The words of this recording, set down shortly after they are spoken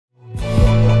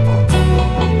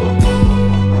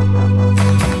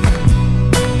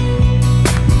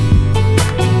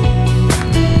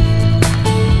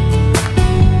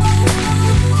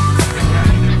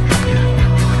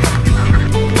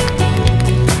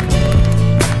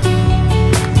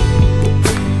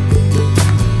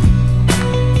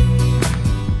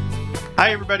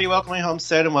everybody, welcome to my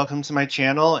homestead and welcome to my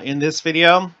channel. In this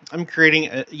video, I'm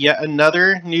creating yet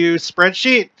another new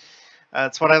spreadsheet.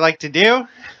 That's what I like to do.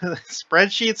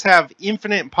 Spreadsheets have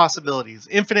infinite possibilities,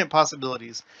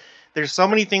 There's so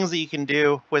many things that you can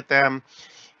do with them.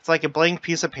 It's like a blank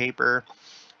piece of paper.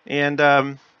 And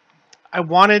I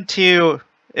wanted to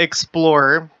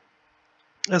explore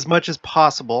as much as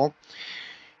possible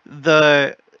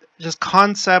the just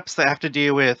concepts that have to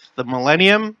do with the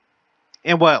millennium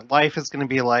and what life is going to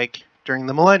be like during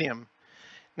the millennium.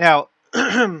 Now,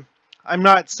 I'm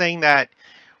not saying that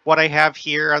what I have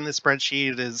here on this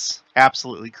spreadsheet is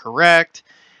absolutely correct.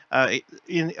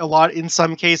 In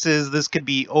some cases, this could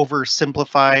be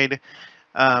oversimplified.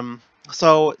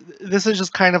 So this is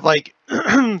just kind of like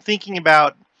thinking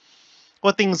about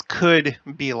what things could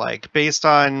be like based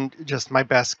on just my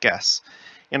best guess.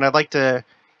 And I'd like to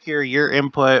hear your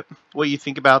input, what you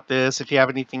think about this, if you have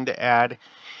anything to add.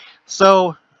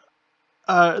 So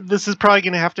this is probably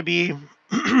going to have to be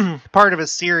part of a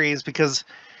series because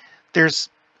there's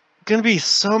going to be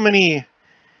so many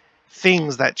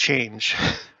things that change.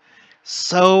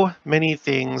 So many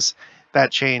things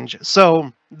that change.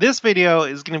 So this video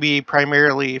is going to be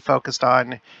primarily focused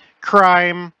on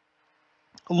crime,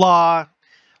 law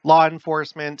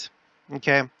enforcement.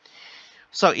 Okay.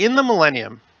 So in the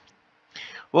millennium,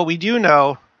 what we do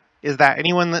know is that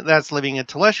anyone that's living in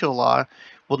telestial law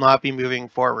will not be moving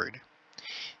forward.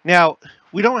 Now,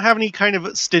 we don't have any kind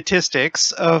of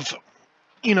statistics of,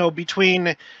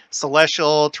 between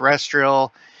celestial,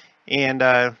 terrestrial, and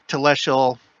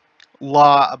telestial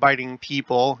law-abiding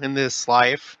people in this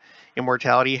life,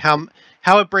 immortality, how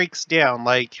it breaks down,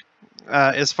 like,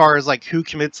 as far as, like, who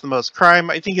commits the most crime.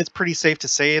 I think it's pretty safe to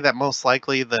say that most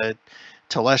likely the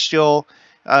telestial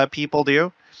people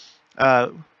do.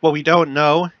 What we don't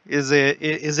know is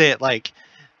it like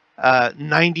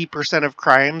 90% of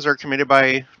crimes are committed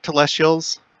by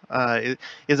telestials?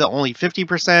 Is it only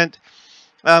 50%?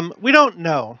 We don't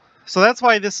know. So that's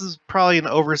why this is probably an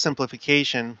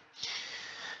oversimplification.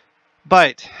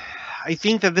 But I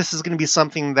think that this is going to be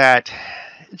something that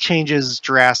changes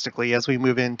drastically as we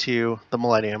move into the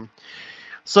millennium.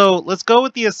 So let's go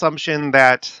with the assumption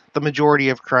that the majority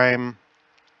of crime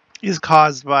is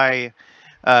caused by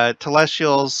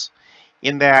telestials,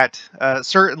 in that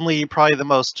certainly probably the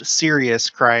most serious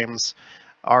crimes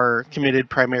are committed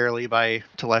primarily by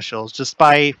telestials, just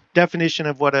by definition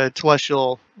of what a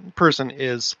telestial person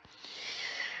is.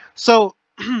 So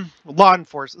law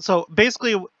enforcement. So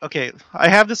basically, okay, I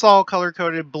have this all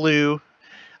color-coded blue.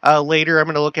 Later I'm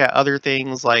going to look at other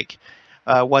things like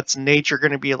what's nature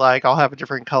going to be like. I'll have a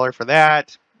different color for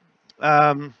that.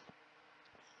 And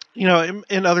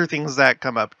other things that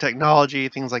come up, technology,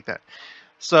 things like that.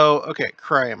 So, okay,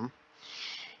 crime.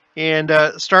 And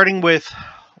starting with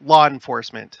law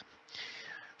enforcement.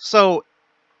 So,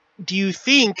 do you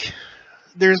think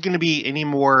there's going to be any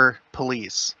more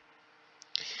police?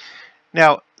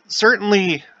 Now,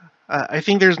 certainly, I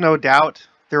think there's no doubt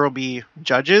there will be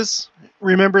judges.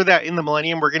 Remember that in the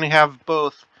millennium, we're going to have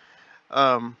both.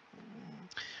 We're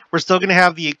still going to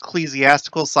have the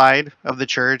ecclesiastical side of the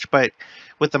church, but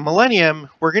with the millennium,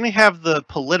 we're going to have the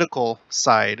political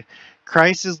side.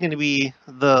 Christ is going to be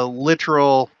the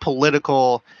literal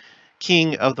political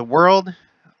king of the world.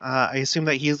 I assume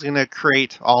that he's going to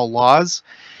create all laws.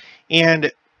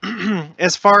 And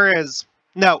as far as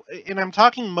now, and I'm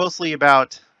talking mostly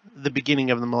about the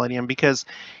beginning of the millennium, because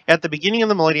at the beginning of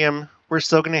the millennium, we're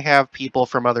still going to have people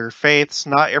from other faiths.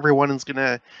 Not everyone is going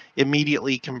to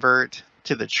immediately convert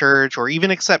to the church or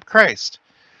even accept Christ.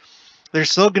 There's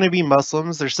still going to be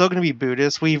Muslims. There's still going to be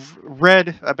Buddhists. We've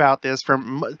read about this there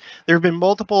have been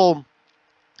multiple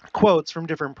quotes from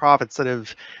different prophets that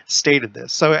have stated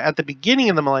this. So at the beginning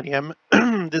of the millennium,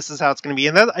 this is how it's going to be.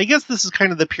 And I guess this is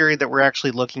kind of the period that we're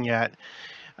actually looking at.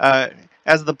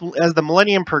 As the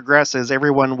millennium progresses,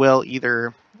 everyone will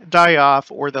either die off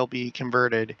or they'll be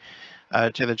converted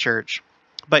to the church.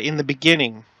 But in the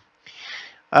beginning,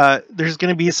 there's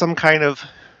going to be some kind of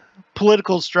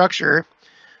political structure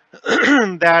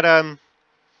that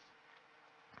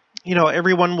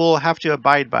everyone will have to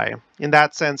abide by. In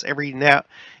that sense, every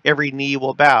knee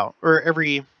will bow, or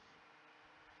every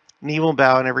knee will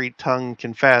bow and every tongue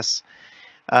confess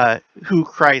who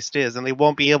Christ is, and they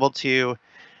won't be able to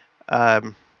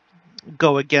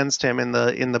go against him in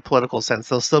the political sense.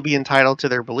 They'll still be entitled to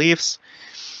their beliefs,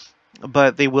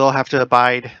 but they will have to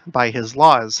abide by his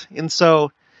laws. And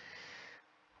so,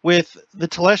 with the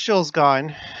telestials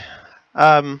gone,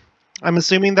 I'm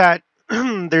assuming that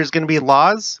there's going to be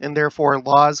laws, and therefore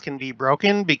laws can be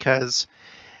broken because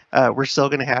we're still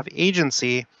going to have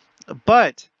agency.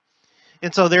 But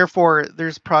And so therefore,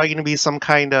 there's probably going to be some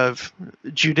kind of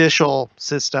judicial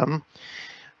system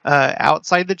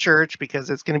outside the church, because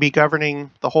it's going to be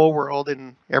governing the whole world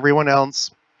and everyone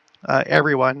else,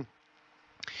 everyone.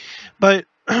 But,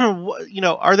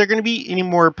 are there going to be any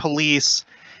more police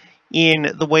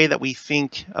in the way that we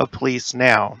think of police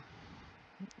now?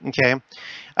 Okay.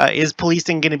 Is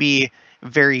policing going to be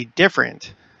very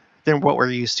different than what we're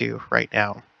used to right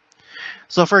now?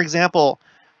 So, for example,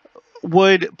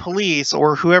 would police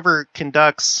or whoever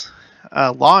conducts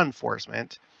law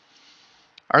enforcement,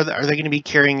 are they going to be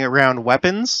carrying around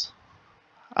weapons?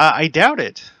 I doubt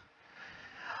it.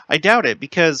 I doubt it,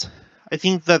 because I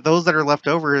think that those that are left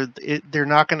over, they're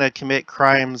not going to commit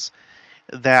crimes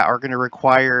that are going to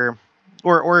require,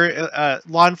 or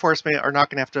law enforcement are not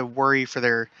going to have to worry for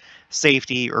their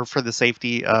safety or for the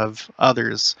safety of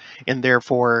others, and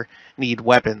therefore need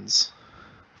weapons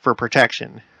for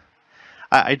protection.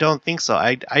 I don't think so.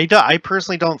 I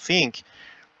personally don't think,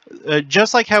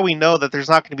 just like how we know that there's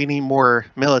not going to be any more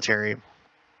military,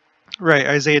 right?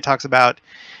 Isaiah talks about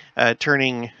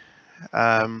turning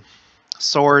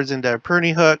swords into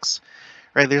pruning hooks,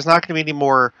 right? There's not going to be any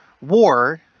more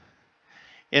war.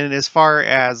 And as far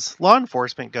as law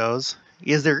enforcement goes,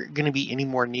 is there going to be any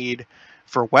more need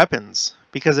for weapons?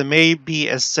 Because it may be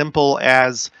as simple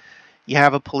as you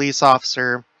have a police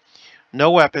officer,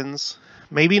 no weapons,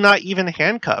 maybe not even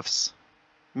handcuffs.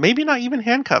 Maybe not even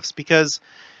handcuffs, because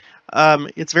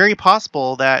it's very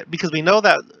possible that, because we know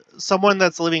that someone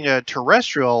that's living a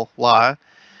terrestrial law,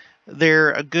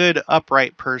 they're a good,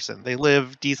 upright person. They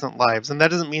live decent lives. And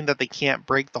that doesn't mean that they can't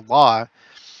break the law.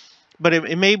 But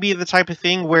it may be the type of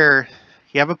thing where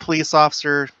you have a police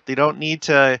officer, they don't need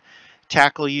to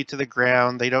tackle you to the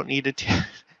ground, they don't need to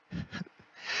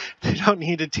they don't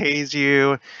need to tase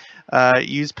you,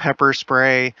 use pepper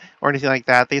spray or anything like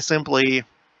that. They simply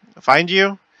find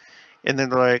you, and then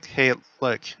they're like, "Hey,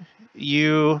 look,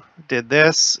 you did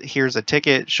this. Here's a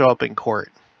ticket. Show up in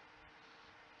court."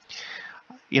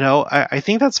 I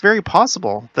think that's very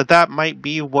possible that might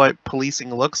be what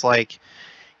policing looks like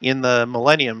in the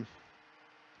millennium.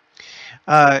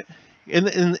 And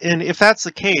if that's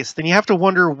the case, then you have to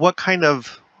wonder, what kind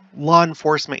of law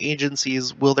enforcement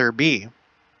agencies will there be?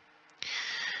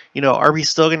 Are we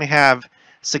still going to have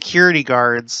security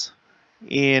guards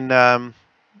in,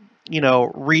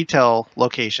 retail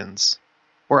locations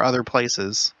or other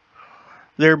places?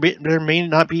 There may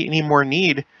not be any more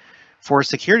need for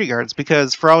security guards,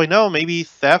 because for all we know, maybe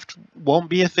theft won't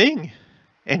be a thing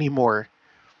anymore.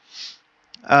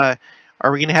 Are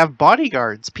we going to have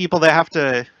bodyguards, people that have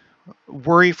to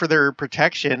worry for their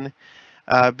protection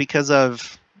because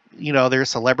of, their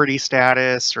celebrity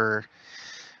status, or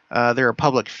they're a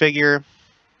public figure?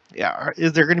 Yeah,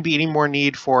 is there going to be any more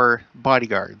need for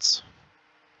bodyguards?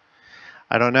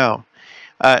 I don't know.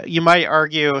 You might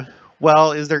argue,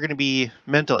 well, is there going to be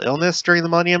mental illness during the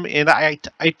millennium? And I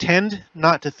tend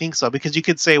not to think so, because you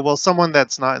could say, well, someone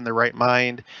that's not in the right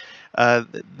mind,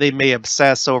 they may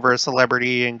obsess over a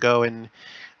celebrity and go and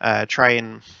try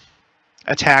and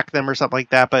attack them or something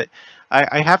like that. But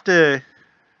I have to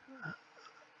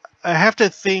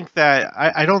think that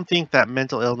I don't think that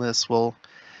mental illness will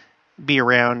be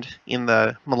around in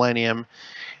the millennium.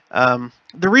 The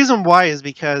reason why is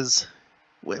because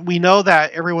we know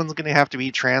that everyone's going to have to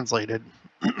be translated.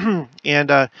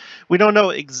 And we don't know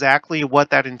exactly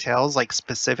what that entails, like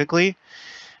specifically,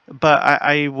 but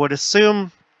I would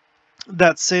assume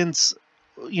that since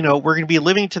we're going to be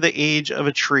living to the age of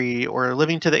a tree, or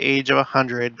living to the age of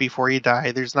 100 before you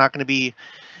die, there's not going to be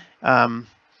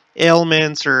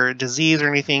ailments or disease or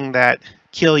anything that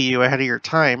kill you ahead of your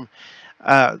time.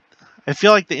 I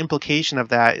feel like the implication of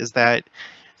that is that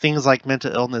things like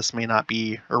mental illness may not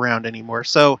be around anymore.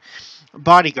 So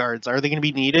bodyguards, are they going to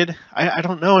be needed? I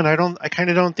don't know, and I kind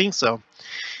of don't think so.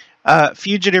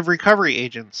 Fugitive recovery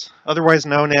agents, otherwise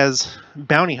known as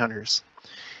bounty hunters.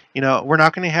 We're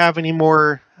not going to have any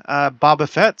more Boba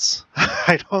Fett's.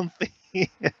 I don't think.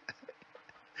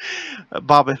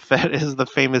 Boba Fett is the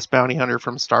famous bounty hunter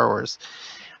from Star Wars.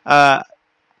 I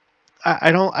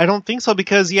don't think so,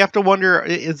 because you have to wonder,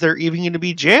 is there even going to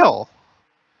be jail?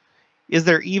 Is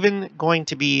there even going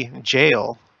to be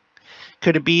jail?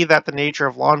 Could it be that the nature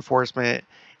of law enforcement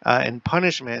and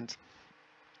punishment,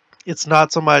 it's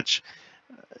not so much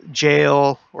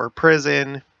jail or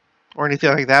prison or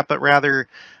anything like that, but rather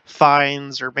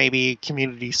fines, or maybe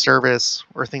community service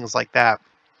or things like that,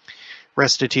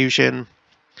 restitution.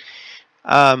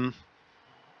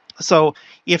 So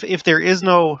if there is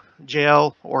no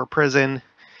jail or prison,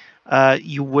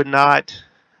 you would not.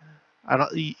 I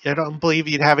don't believe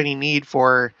you'd have any need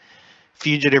for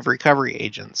fugitive recovery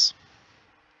agents.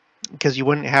 because you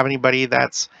wouldn't have anybody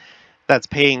that's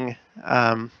paying.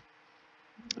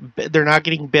 They're not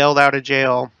getting bailed out of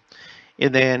jail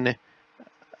and then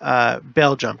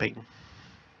bail jumping.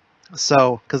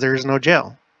 So, because there's no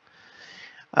jail.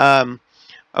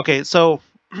 Okay, so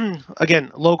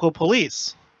again, local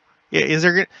police. Is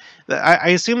there? I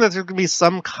assume that there's going to be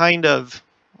some kind of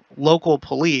local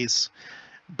police,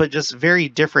 but just very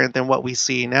different than what we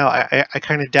see now. I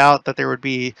kind of doubt that there would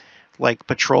be like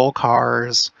patrol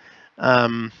cars,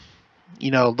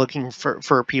 looking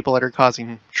for people that are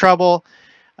causing trouble.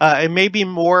 It may be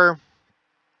more.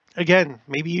 Again,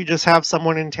 maybe you just have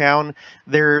someone in town.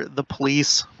 They're the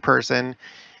police person,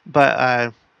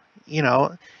 but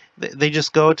they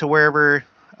just go to wherever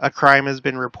a crime has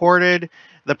been reported.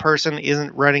 The person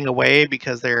isn't running away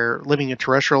because they're living a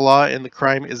terrestrial law, and the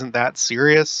crime isn't that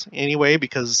serious anyway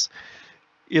because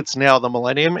it's now the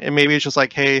millennium. And maybe it's just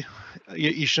like, hey,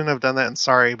 you shouldn't have done that, and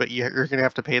sorry, but you're going to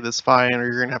have to pay this fine, or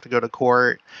you're going to have to go to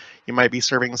court. You might be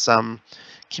serving some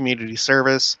community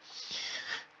service.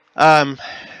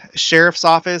 Sheriff's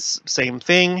office, same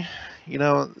thing.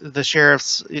 The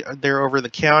sheriffs, they're over the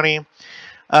county.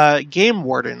 Game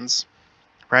wardens,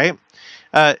 right?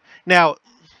 Now,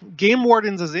 game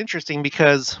wardens is interesting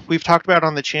because we've talked about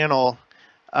on the channel,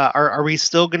 are we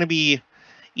still going to be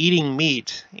eating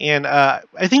meat? And I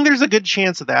think there's a good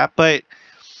chance of that. But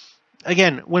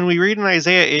again, when we read in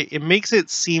Isaiah, it makes it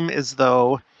seem as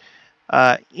though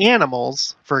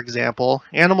animals, for example,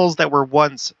 animals that were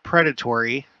once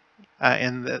predatory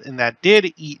and that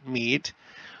did eat meat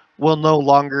will no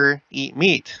longer eat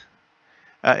meat.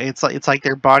 It's like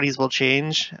their bodies will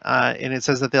change, and it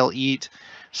says that they'll eat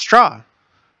straw,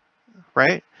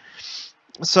 right?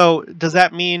 So does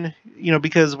that mean,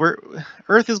 because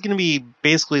Earth is going to be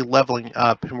basically leveling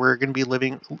up, and we're going to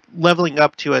be leveling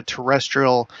up to a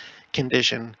terrestrial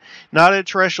condition, not a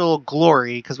terrestrial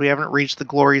glory, because we haven't reached the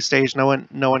glory stage. No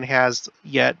one has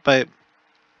yet, but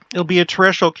it'll be a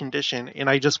terrestrial condition, and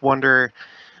I just wonder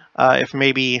if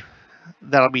maybe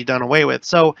that'll be done away with.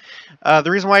 So the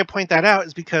reason why I point that out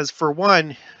is because, for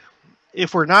one,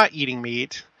 if we're not eating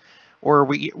meat, or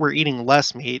we're eating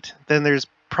less meat, then there's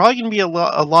probably going to be a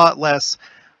lot less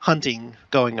hunting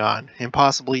going on, and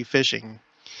possibly fishing.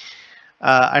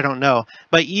 I don't know.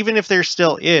 But even if there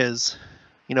still is,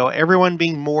 everyone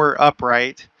being more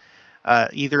upright,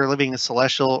 either living a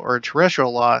celestial or a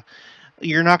terrestrial law,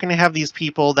 you're not going to have these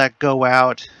people that go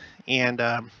out and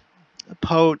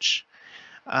poach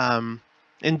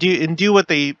and do what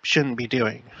they shouldn't be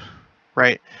doing,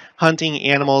 right? Hunting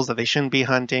animals that they shouldn't be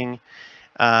hunting,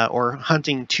 or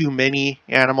hunting too many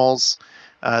animals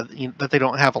that they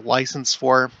don't have a license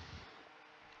for.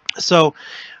 So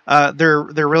there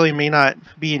really may not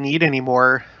be a need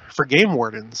anymore for game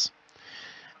wardens.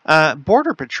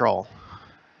 Border Patrol.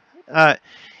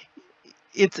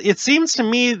 It seems to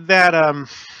me that and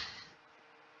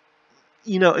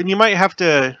you might have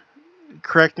to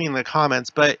correct me in the comments,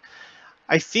 but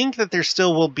I think that there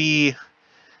still will be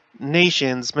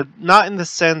nations, but not in the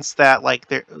sense that like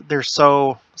they're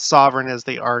so sovereign as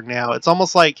they are now. It's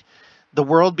almost like the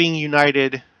world being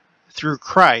united through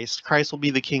Christ. Christ will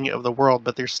be the king of the world,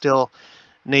 but there's still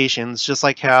nations, just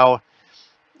like how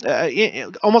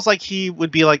almost like he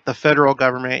would be like the federal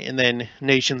government, and then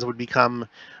nations would become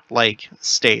like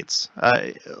states.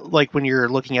 Like when you're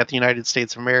looking at the United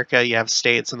States of America, you have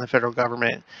states and the federal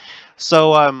government.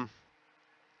 So I'm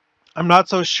not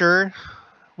so sure.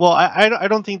 Well, I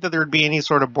don't think that there would be any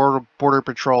sort of border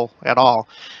patrol at all.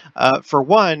 For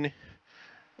one,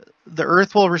 the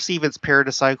Earth will receive its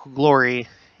paradisiacal glory,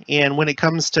 and when it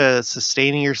comes to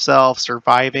sustaining yourself,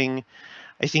 surviving,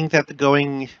 I think that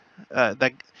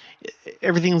that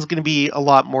everything's going to be a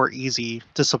lot more easy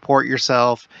to support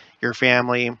yourself, your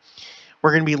family.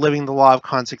 We're going to be living the law of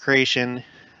consecration.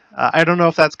 I don't know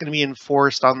if that's going to be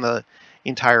enforced on the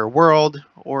entire world,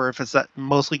 or if it's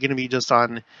mostly going to be just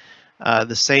on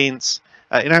the saints.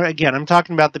 And I'm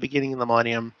talking about the beginning of the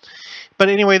millennium. But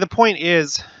anyway, the point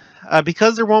is,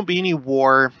 because there won't be any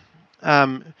war,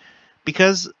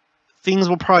 because things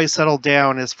will probably settle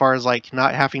down as far as like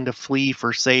not having to flee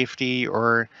for safety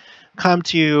or come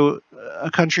to a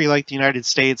country like the United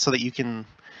States so that you can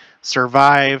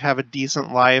survive, have a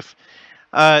decent life.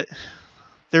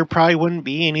 There probably wouldn't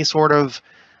be any sort of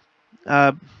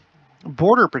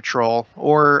border patrol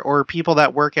or people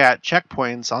that work at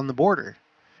checkpoints on the border.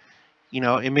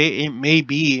 It may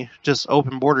be just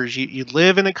open borders. You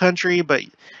live in a country, but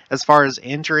as far as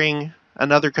entering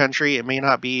another country, it may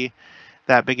not be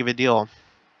that big of a deal.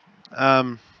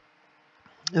 And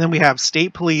then we have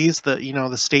state police,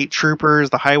 the state troopers,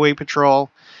 the highway patrol.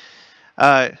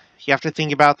 You have to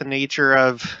think about the nature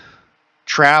of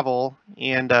travel,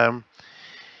 and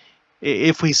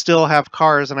if we still have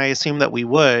cars, and I assume that we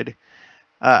would,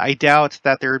 I doubt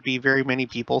that there would be very many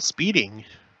people speeding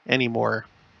anymore.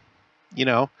 You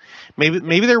know,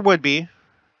 maybe there would be,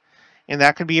 and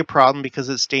that could be a problem because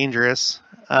it's dangerous.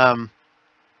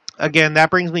 Again, that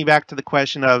brings me back to the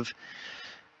question of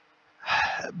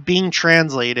being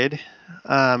translated,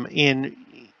 in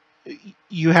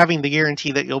you having the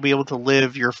guarantee that you'll be able to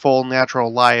live your full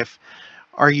natural life.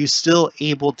 Are you still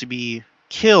able to be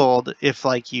killed if,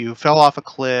 like, you fell off a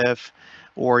cliff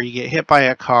or you get hit by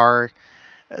a car?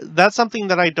 That's something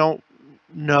that I don't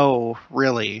know,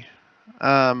 really.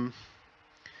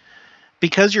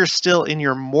 Because you're still in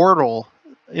a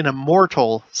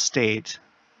mortal state,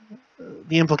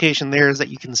 the implication there is that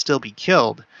you can still be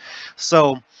killed.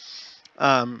 So,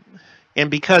 and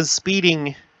because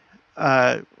speeding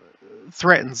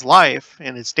threatens life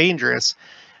and it's dangerous,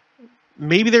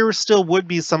 maybe there still would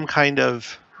be some kind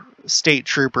of state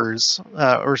troopers,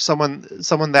 or someone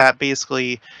that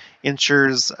basically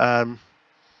ensures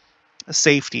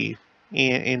safety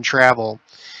in travel,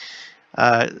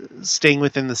 staying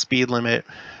within the speed limit.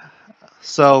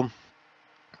 So,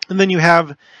 and then you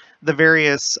have the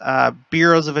various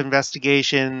bureaus of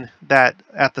investigation that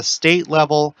at the state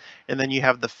level, and then you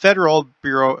have the Federal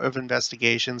Bureau of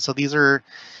Investigation. So these are,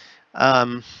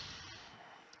 at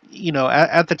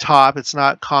the top. It's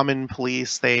not common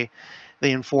police. They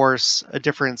enforce a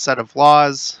different set of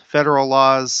laws, federal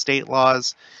laws, state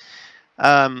laws.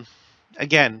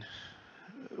 Again,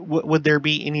 would there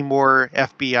be any more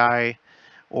FBI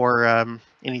or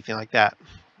anything like that?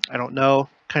 I don't know.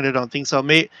 Kind of don't think so.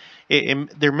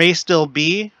 There may still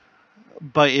be,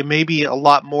 but it may be a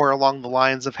lot more along the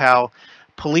lines of how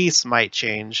police might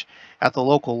change at the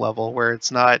local level, where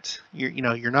it's not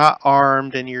you're not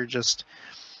armed and you're just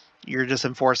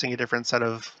enforcing a different set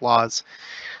of laws.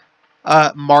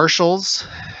 Marshals,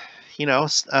 in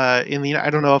the I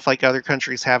don't know if like other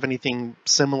countries have anything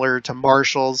similar to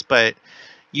marshals, but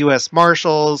U.S.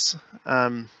 Marshals,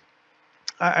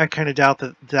 I kind of doubt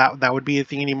that would be a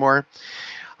thing anymore.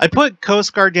 I put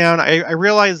Coast Guard down. I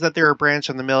realize that they're a branch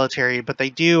of the military, but they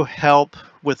do help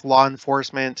with law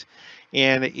enforcement,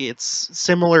 and it's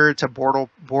similar to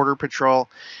border patrol.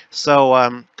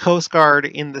 So Coast Guard,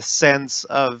 in the sense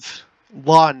of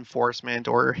law enforcement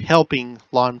or helping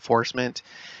law enforcement,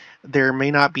 there may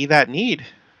not be that need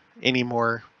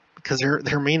anymore, because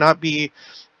there may not be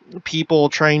people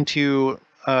trying to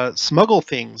smuggle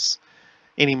things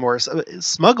anymore. So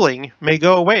smuggling may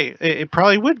go away. It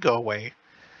probably would go away.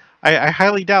 I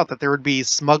highly doubt that there would be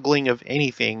smuggling of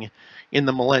anything in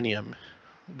the Millennium.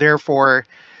 Therefore,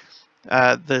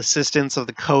 the assistance of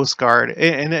the Coast Guard,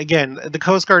 and again, the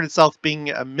Coast Guard itself being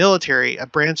a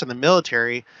branch of the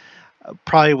military,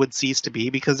 probably would cease to be,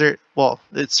 because it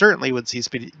certainly would cease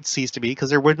to be,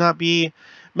 because there would not be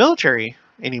military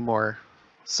anymore.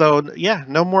 So yeah,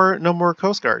 no more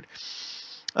Coast Guard.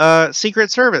 Secret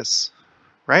Service,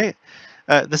 right?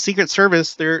 The Secret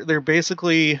Service, they're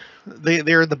basically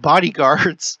they're the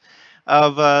bodyguards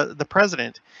of the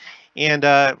president, and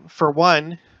for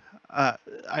one,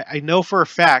 I know for a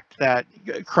fact that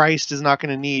Christ is not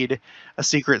going to need a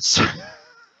secret.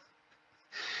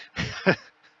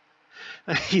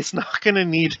 He's not going to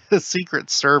need a Secret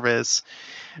Service.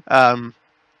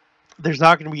 There's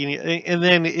not going to be any, and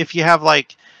then if you have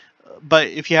like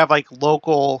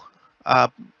local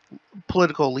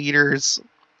political leaders,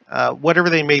 whatever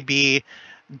they may be,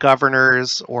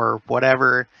 governors or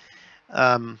whatever,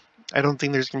 I don't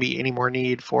think there's going to be any more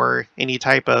need for any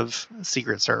type of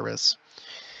Secret Service.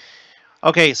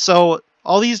 Okay, so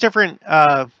all these different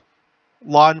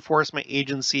law enforcement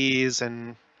agencies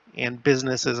and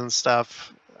businesses and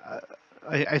stuff,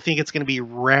 I think it's going to be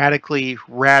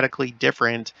radically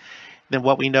different than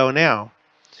what we know now.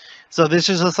 So this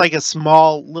is just like a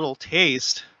small little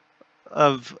taste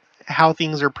of how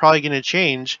things are probably going to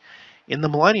change in the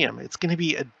Millennium. It's going to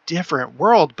be a different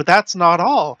world, but that's not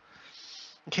all.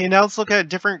 Okay, now let's look at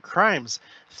different crimes: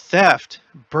 theft,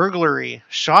 burglary,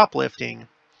 shoplifting.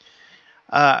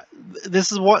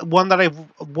 This is one that I've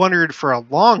wondered for a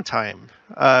long time.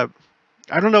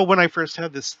 I don't know when I first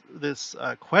had this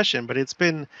question, but it's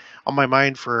been on my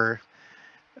mind for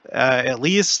at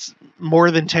least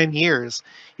more than 10 years.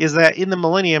 Is that in the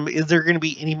Millennium, is there going to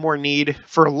be any more need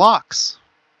for locks?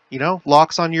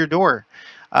 Locks on your door,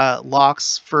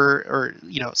 locks for,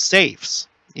 safes.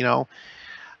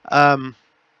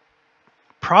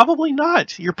 Probably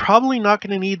not. You're probably not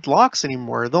going to need locks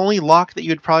anymore. The only lock that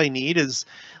you'd probably need is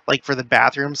like for the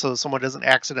bathroom, so someone doesn't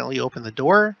accidentally open the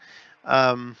door.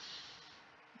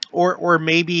 Or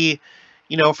maybe,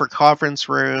 for conference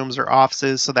rooms or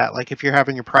offices, so that like if you're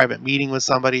having a private meeting with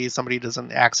somebody, somebody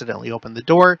doesn't accidentally open the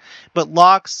door. But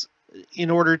locks,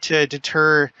 in order to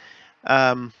deter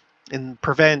and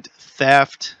prevent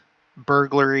theft,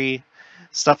 burglary,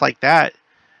 stuff like that,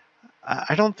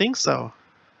 I don't think so.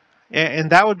 And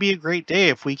that would be a great day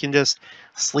if we can just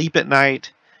sleep at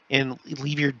night and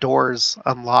leave your doors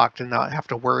unlocked and not have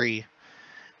to worry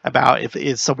about if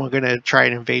is someone going to try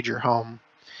and invade your home.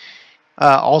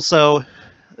 Also,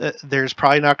 there's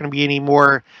probably not going to be any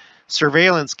more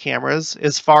surveillance cameras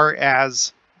as far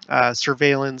as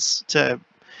surveillance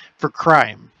for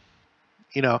crime.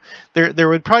 There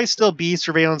would probably still be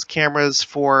surveillance cameras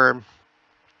for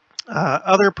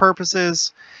other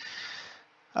purposes.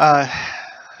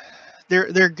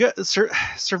 They're good.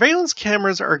 Surveillance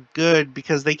cameras are good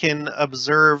because they can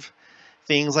observe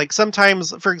things. Like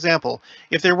sometimes, for example,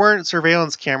 if there weren't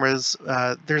surveillance cameras,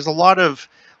 there's a lot of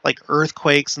like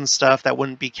earthquakes and stuff that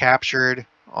wouldn't be captured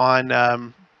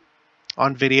on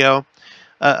video.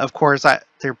 Of course,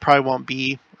 there probably won't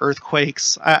be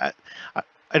earthquakes. I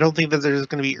don't think that there's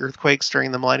going to be earthquakes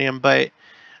during the millennium, but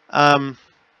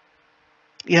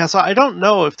yeah. So I don't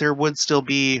know if there would still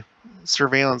be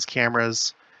surveillance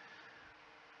cameras.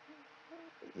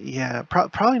 Yeah,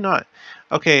 probably not.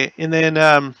 Okay, and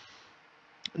then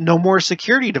no more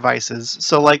security devices.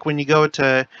 So like when you go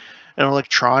to an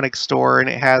electronics store and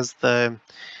it has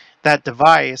that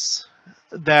device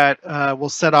that will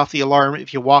set off the alarm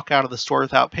if you walk out of the store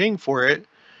without paying for it,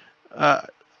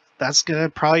 that's going to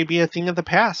probably be a thing of the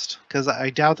past, because I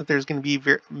doubt that there's going to be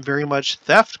very much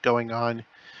theft going on.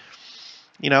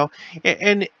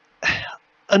 And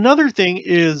another thing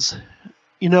is,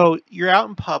 you're out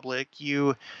in public,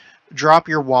 you drop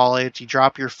your wallet, you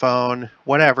drop your phone,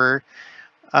 whatever.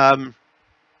 There's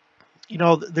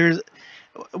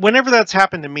whenever that's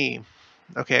happened to me,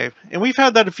 okay, and we've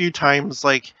had that a few times.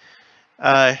 Like,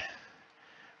 well,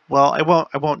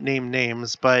 I won't name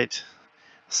names, but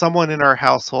someone in our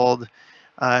household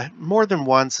more than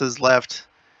once has left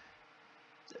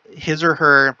his or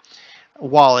her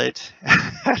wallet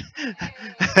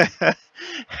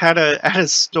at a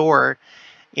store,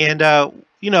 and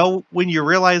when you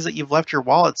realize that you've left your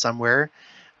wallet somewhere,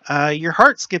 your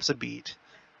heart skips a beat,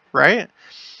 right?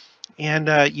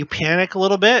 And you panic a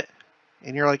little bit,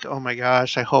 and you're like, oh my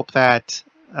gosh, I hope that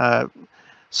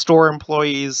store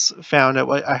employees found it.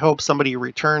 I hope somebody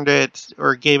returned it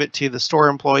or gave it to the store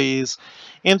employees.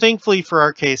 And thankfully for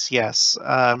our case, yes,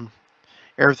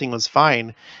 everything was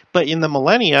fine. But in the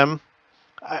millennium,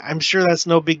 I'm sure that's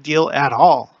no big deal at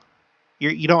all.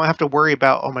 You don't have to worry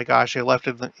about, oh my gosh, I left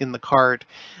it in the cart.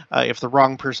 If the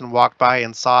wrong person walked by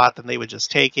and saw it, then they would just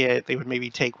take it. They would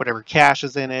maybe take whatever cash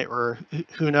is in it, or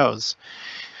who knows.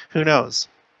 Who knows?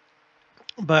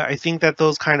 But I think that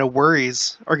those kind of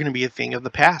worries are going to be a thing of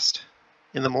the past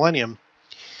in the millennium.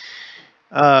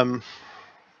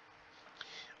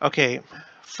 Okay,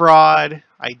 fraud,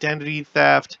 identity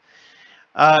theft.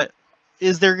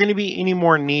 Is there going to be any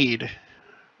more need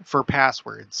for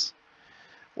passwords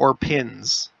or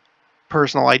PINs,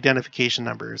 personal identification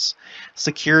numbers,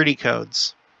 security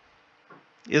codes?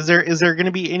 Is there going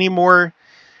to be any more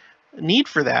need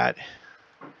for that?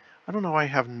 I don't know why I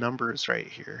have numbers right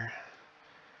here.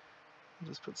 I'll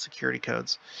just put security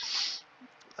codes.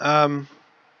 I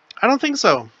don't think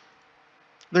so.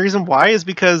 The reason why is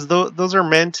because those are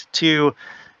meant to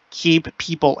keep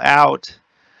people out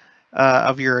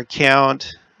of your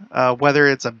account, whether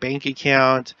it's a bank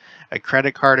account, a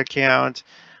credit card account,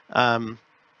 a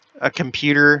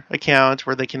computer account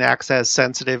where they can access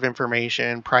sensitive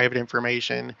information, private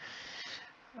information.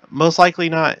 Most likely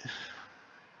not,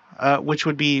 which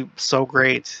would be so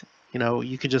great.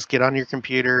 You could just get on your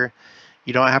computer.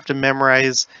 You don't have to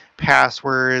memorize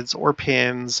passwords or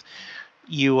PINs.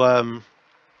 You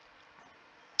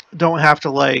don't have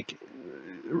to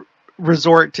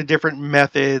resort to different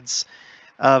methods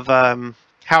of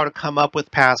how to come up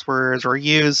with passwords or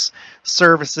use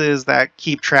services that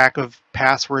keep track of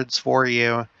passwords for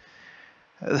you.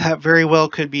 That very well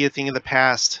could be a thing of the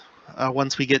past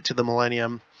once we get to the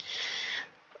millennium.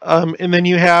 And then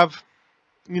you have,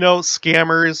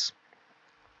 scammers,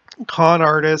 con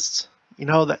artists.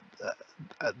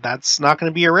 That's not going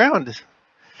to be around.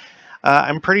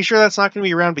 I'm pretty sure that's not going to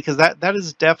be around, because that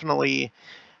is definitely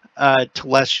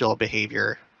telestial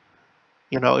behavior.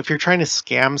 If you're trying to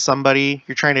scam somebody,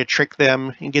 you're trying to trick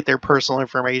them and get their personal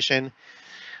information.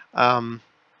 No,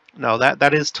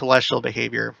 that is telestial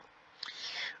behavior.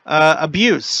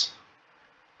 Abuse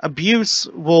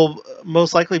will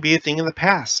most likely be a thing in the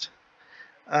past.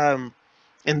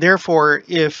 And therefore,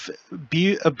 if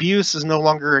abuse is no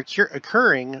longer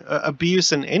occurring,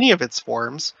 abuse in any of its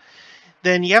forms,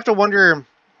 then you have to wonder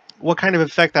what kind of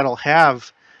effect that'll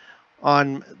have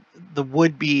on the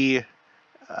would-be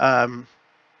um,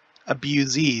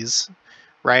 abusees,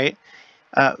 right?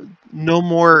 Uh, no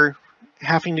more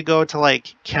having to go to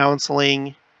like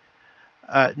counseling,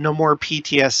 no more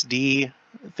PTSD,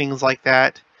 things like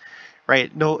that,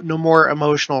 right? No more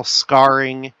emotional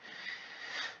scarring,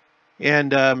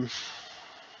 and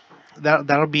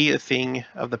that'll be a thing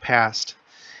of the past.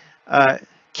 Uh,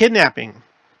 Kidnapping.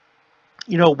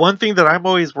 You know, one thing that I'm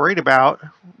always worried about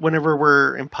whenever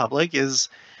we're in public is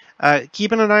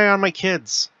keeping an eye on my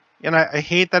kids. And I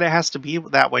hate that it has to be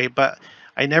that way, but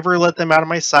I never let them out of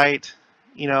my sight.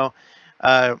 You know,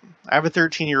 I have a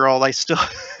 13-year-old. I still,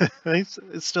 I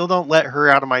still don't let her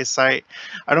out of my sight.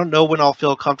 I don't know when I'll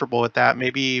feel comfortable with that.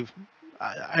 Maybe,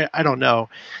 I don't know.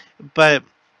 But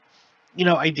you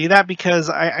know, I do that because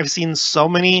I've seen so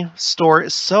many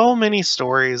stories,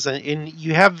 and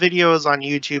you have videos on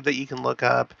YouTube that you can look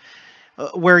up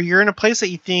where you're in a place that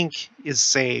you think is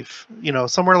safe, you know,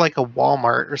 somewhere like a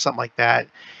Walmart or something like that,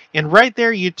 and right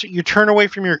there you turn away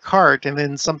from your cart, and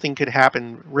then something could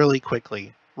happen really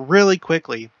quickly, really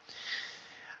quickly.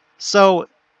 So,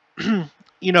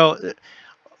 you know,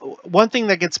 one thing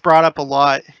that gets brought up a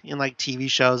lot in like TV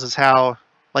shows is how,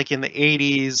 like in the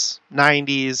 80s,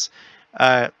 90s,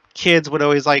 kids would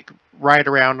always like ride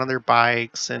around on their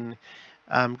bikes and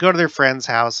go to their friends'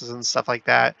 houses and stuff like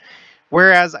that.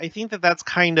 Whereas I think that that's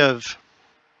kind of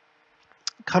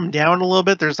come down a little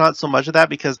bit. There's not so much of that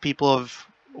because people have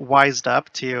wised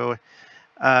up to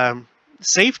um,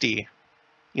 safety,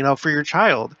 you know, for your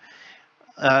child.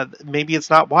 Maybe it's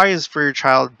not wise for your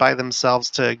child by themselves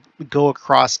to go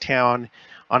across town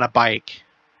on a bike,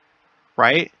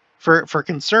 right? For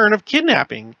concern of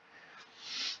kidnapping.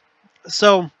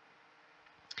 So,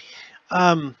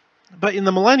 um, but in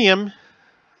the millennium,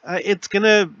 it's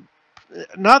gonna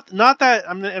not that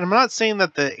I'm not saying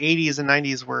that the 80s and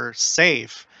 90s were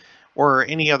safe or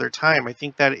any other time. I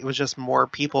think that it was just more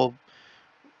people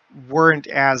weren't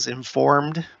as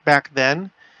informed back then.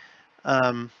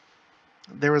 Um,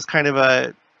 there was kind of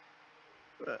a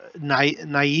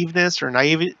naiveness or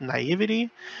naivety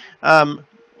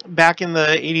back in the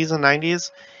 80s and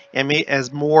 90s. And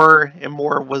as more and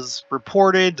more was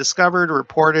reported,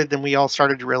 then we all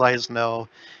started to realize, no,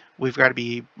 we've got to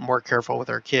be more careful with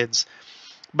our kids.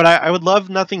 But I would love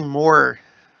nothing more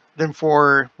than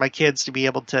for my kids to be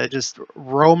able to just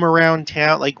roam around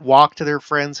town, like walk to their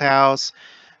friend's house,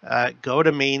 go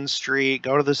to Main Street,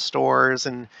 go to the stores,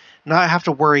 and not have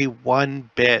to worry one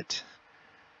bit.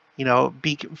 You know,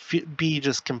 be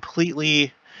just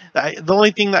completely. The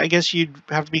only thing that I guess you'd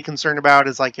have to be concerned about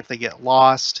is like if they get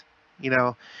lost, you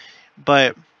know.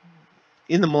 But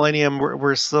in the millennium,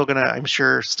 we're still gonna, I'm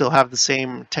sure, still have the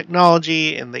same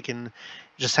technology, and they can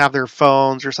just have their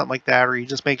phones or something like that, or you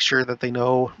just make sure that they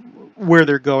know where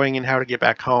they're going and how to get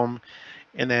back home,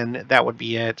 and then that would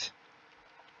be it.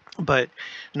 But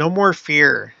no more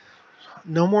fear,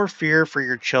 no more fear for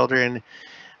your children.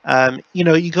 You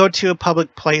know, you go to a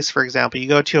public place, for example, you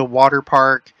go to a water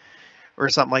park or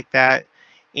something like that,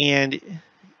 and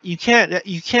you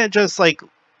can't just like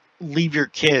leave your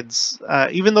kids,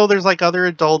 even though there's like other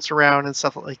adults around and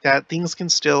stuff like that. Things can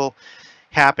still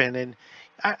happen, and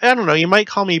I don't know. You might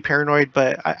call me paranoid,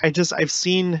 but I've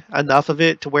seen enough of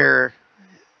it to where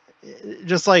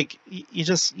just like you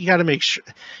got to make sure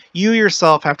you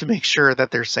yourself have to make sure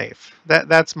that they're safe.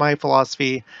 That's my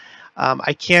philosophy.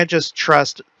 I can't just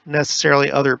trust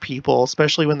necessarily other people,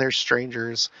 especially when they're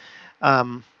strangers.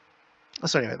 Um,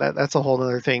 so anyway, that's a whole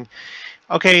other thing.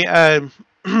 Okay,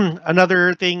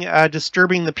 another thing,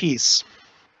 disturbing the peace.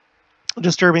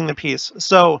 Disturbing the peace.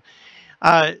 So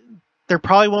uh, there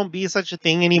probably won't be such a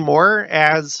thing anymore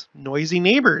as noisy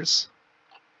neighbors,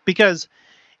 because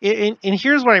and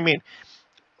here's what I mean.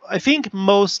 I think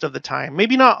most of the time,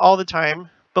 maybe not all the time,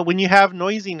 but when you have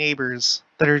noisy neighbors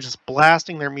that are just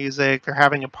blasting their music, they're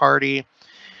having a party,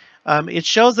 it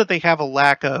shows that they have a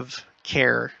lack of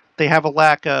care. They have a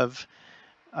lack of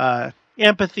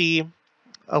empathy,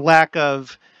 a lack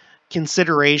of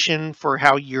consideration for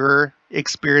how you're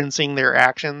experiencing their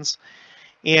actions.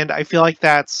 And I feel like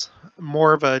that's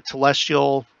more of a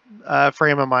celestial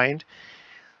frame of mind.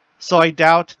 So I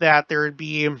doubt that there would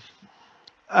be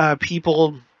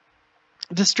people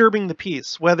disturbing the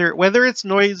peace, whether it's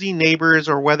noisy neighbors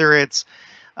or whether it's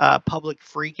public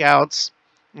freakouts.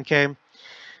 Okay,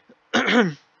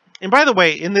 And by the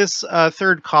way, in this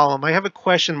third column, I have a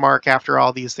question mark after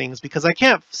all these things because I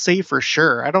can't say for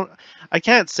sure. I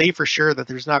can't say for sure that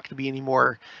there's not going to be any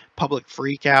more public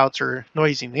freakouts or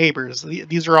noisy neighbors.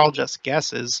 These are all just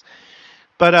guesses.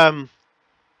 But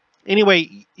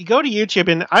anyway, you go to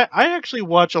YouTube, and I actually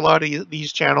watch a lot of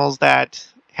these channels that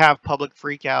have public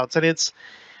freakouts, and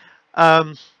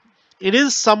it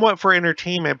is somewhat for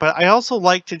entertainment, but I also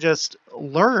like to just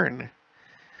learn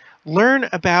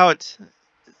about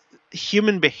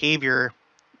human behavior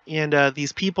and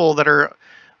these people that are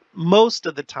most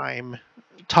of the time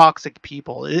toxic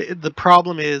people. The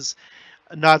problem is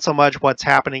not so much what's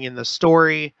happening in the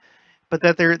story, but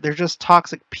that they're just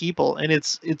toxic people, and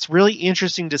it's really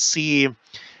interesting to see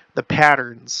the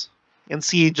patterns and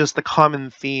see just the common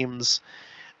themes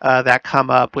that come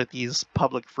up with these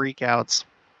public freakouts.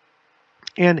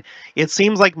 And it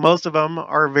seems like most of them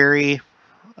are very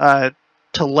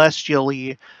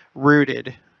celestially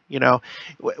rooted. You know,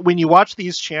 when you watch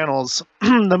these channels,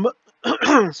 the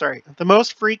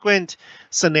most frequent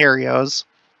scenarios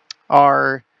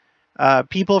are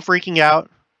people freaking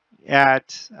out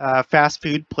at fast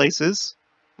food places.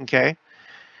 Okay,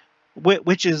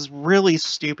 which is really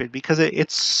stupid because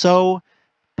it's so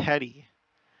petty.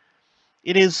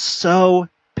 It is so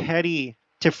petty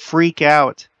to freak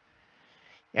out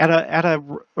at a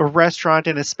restaurant,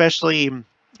 and especially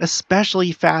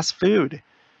fast food.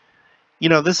 You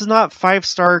know, this is not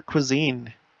 5-star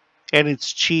cuisine, and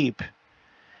it's cheap,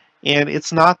 and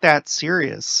it's not that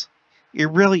serious.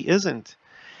 It really isn't.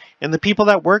 And the people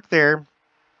that work there,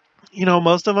 you know,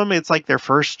 most of them, it's like their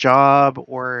first job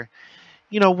or,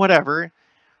 you know, whatever,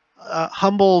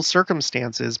 humble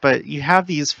circumstances. But you have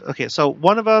these. Okay, so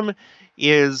one of them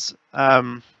is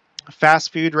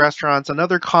fast food restaurants.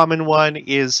 Another common one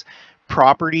is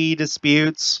property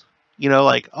disputes. You know,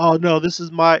 like, oh no, this is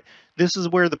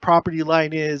where the property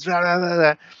line is. Blah, blah,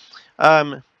 blah,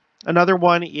 blah. Another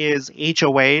one is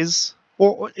HOAs,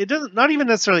 or it doesn't, not even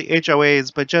necessarily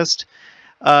HOAs, but just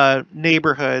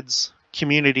neighborhoods,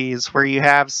 communities where you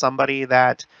have somebody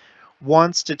that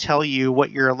wants to tell you what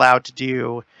you're allowed to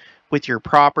do with your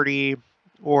property,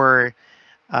 or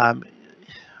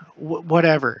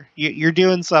whatever. You're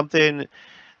doing something.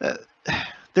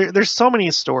 There's so many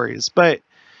stories, but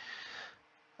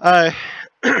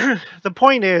the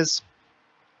point is,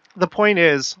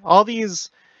 all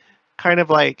these kind of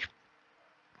like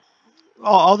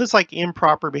all this like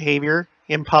improper behavior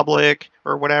in public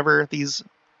or whatever, these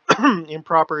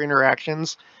improper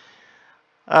interactions.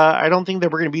 I don't think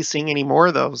that we're going to be seeing any more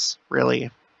of those, really,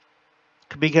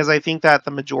 because I think that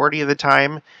the majority of the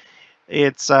time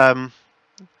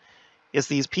it's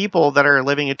these people that are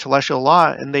living a celestial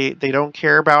law, and they don't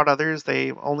care about others.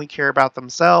 They only care about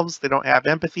themselves. They don't have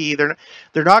empathy. They're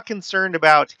not concerned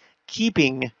about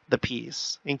keeping the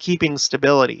peace and keeping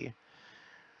stability.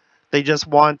 They just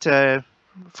want to,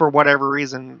 for whatever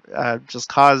reason, just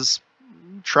cause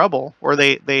trouble, or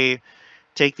they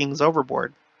take things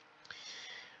overboard.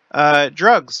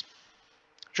 Drugs.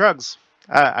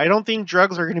 I don't think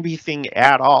drugs are going to be a thing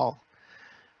at all.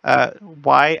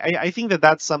 Why? I think that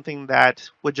that's something that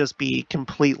would just be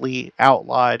completely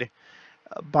outlawed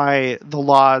by the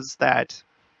laws that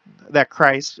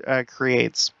Christ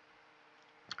creates,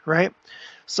 right?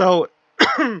 So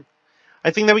I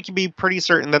think that we can be pretty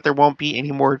certain that there won't be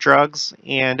any more drugs,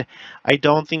 and I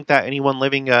don't think that anyone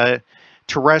living a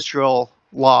terrestrial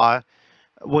law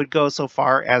would go so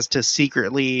far as to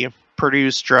secretly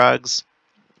produce drugs,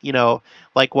 you know,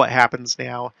 like what happens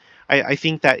now. I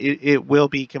think that it will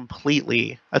be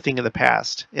completely a thing of the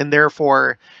past, and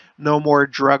therefore no more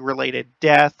drug-related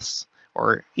deaths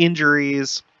or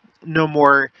injuries, no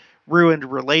more ruined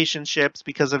relationships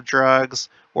because of drugs,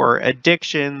 or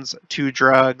addictions to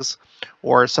drugs,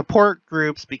 or support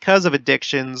groups because of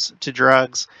addictions to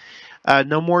drugs.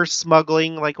 No more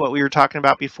smuggling like what we were talking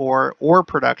about before, or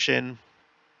production.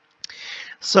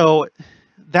 So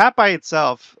that by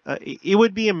itself, it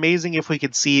would be amazing if we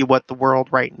could see what the world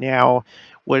right now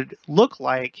would look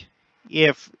like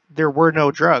if there were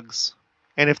no drugs,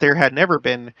 and if there had never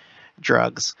been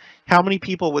drugs. How many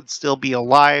people would still be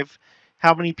alive?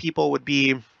 How many people would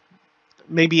be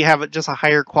maybe have just a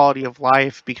higher quality of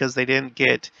life because they didn't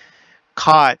get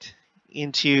caught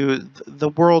into the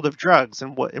world of drugs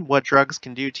and what drugs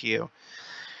can do to you?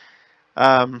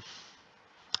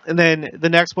 And then the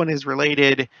next one is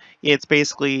related. It's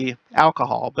basically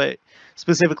alcohol, but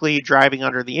specifically driving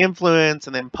under the influence,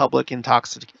 and then public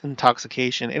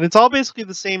intoxication. And it's all basically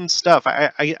the same stuff.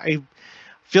 I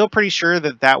feel pretty sure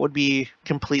that would be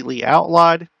completely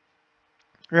outlawed,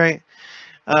 right?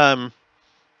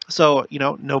 So, you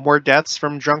know, no more deaths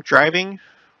from drunk driving.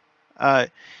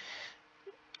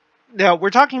 Now, we're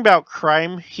talking about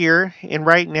crime here, and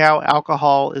right now,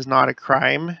 alcohol is not a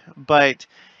crime, but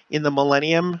in the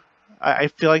millennium, I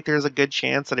feel like there's a good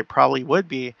chance that it probably would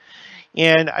be.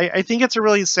 And I think it's a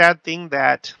really sad thing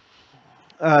that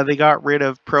they got rid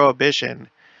of prohibition.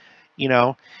 You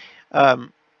know,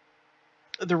 um,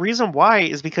 the reason why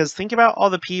is because think about all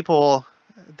the people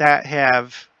that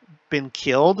have been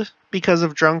killed because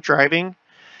of drunk driving.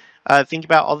 Think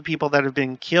about all the people that have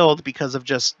been killed because of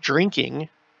just drinking,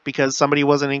 because somebody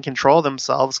wasn't in control of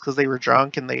themselves because they were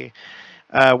drunk and they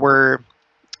were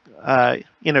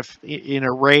in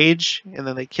a rage, and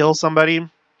then they kill somebody.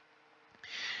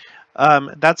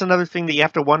 That's another thing that you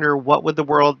have to wonder: what would the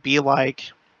world be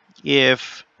like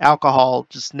if alcohol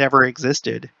just never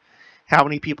existed? How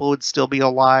many people would still be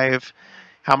alive?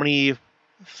 How many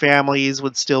families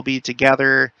would still be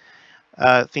together?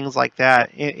 Things like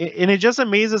that. And it just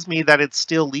amazes me that it's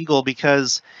still legal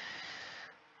because,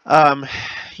 um,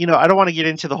 I don't want to get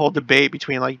into the whole debate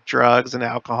between like drugs and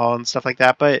alcohol and stuff like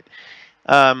that, but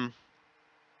um,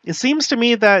 it seems to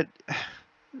me that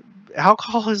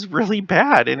alcohol is really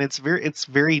bad and it's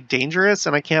very dangerous,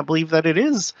 and I can't believe that it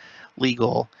is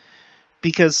legal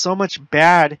because so much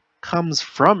bad comes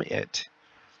from it.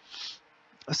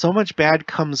 So much bad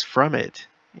comes from it.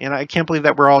 And I can't believe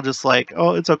that we're all just like,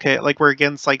 oh, it's okay. Like we're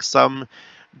against like some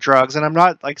drugs, and I'm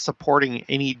not like supporting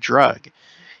any drug,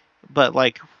 but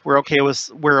like we're okay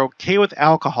with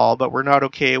alcohol, but we're not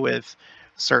okay with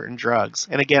certain drugs.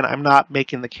 And again, I'm not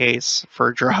making the case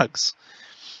for drugs.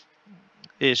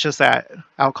 It's just that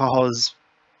alcohol is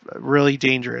really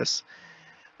dangerous.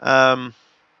 Um,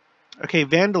 okay,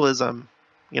 vandalism,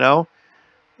 you know?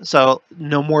 So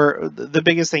no more, the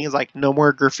biggest thing is like no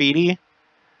more graffiti.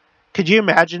 Could you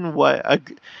imagine what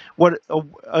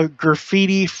a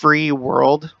graffiti-free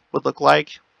world would look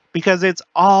like? Because it's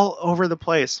all over the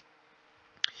place.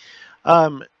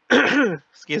 Um,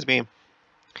 excuse me.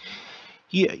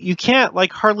 You can't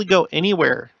like hardly go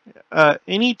anywhere,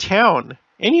 any town,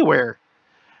 anywhere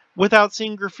without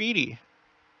seeing graffiti,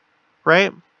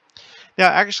 right? Now,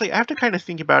 actually, I have to kind of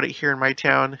think about it here in my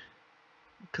town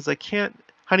because I can't.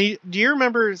 Honey, do you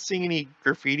remember seeing any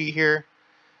graffiti here?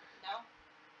 No.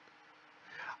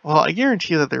 Well, I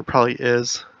guarantee that there probably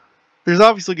is. There's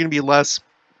obviously going to be less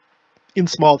in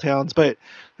small towns, but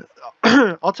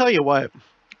I'll tell you what.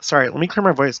 Sorry, let me clear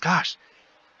my voice. Gosh.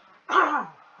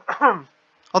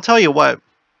 I'll tell you what.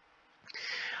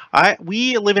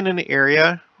 We live in an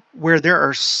area where there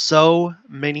are so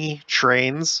many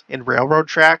trains and railroad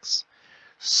tracks,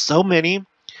 so many,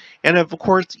 and of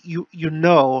course you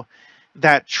know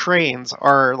that trains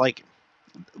are like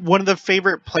one of the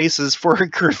favorite places for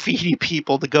graffiti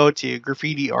people to go to.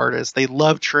 Graffiti artists, they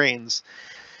love trains.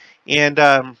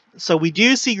 And so we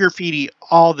do see graffiti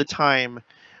all the time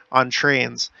on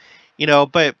trains,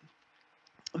 but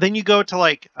then you go to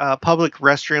like public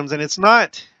restrooms and it's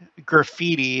not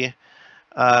graffiti,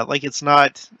 like it's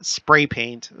not spray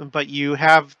paint, but you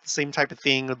have the same type of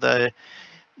thing with the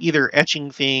either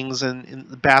etching things in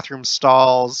the bathroom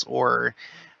stalls or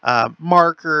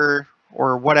marker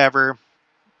or whatever.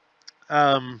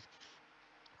 I'm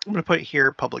going to put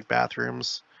here public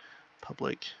bathrooms.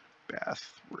 Public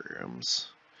bathrooms.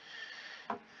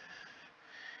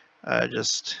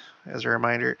 Just as a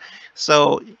reminder.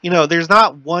 So, there's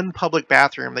not one public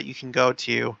bathroom that you can go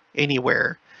to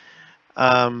anywhere.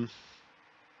 Unless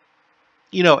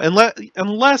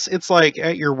it's like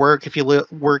at your work, if you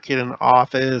work in an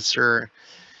office or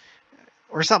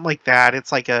something like that,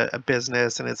 it's like a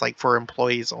business and it's like for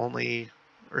employees only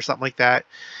or something like that.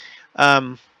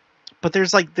 But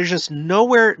there's just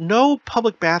no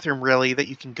public bathroom really that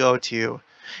you can go to.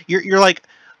 You're like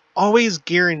always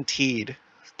guaranteed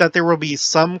that there will be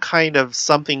some kind of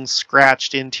something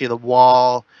scratched into the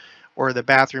wall or the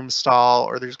bathroom stall,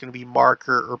 or there's going to be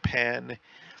marker or pen.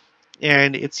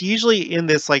 And it's usually in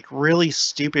this like really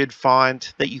stupid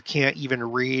font that you can't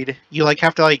even read. You like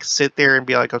have to like sit there and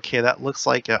be like, okay, that looks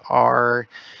like a R,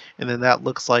 and then that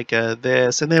looks like a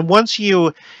this. And then once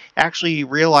you actually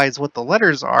realize what the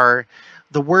letters are,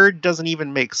 the word doesn't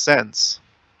even make sense.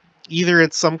 Either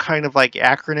it's some kind of like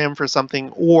acronym for something,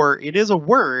 or it is a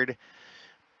word,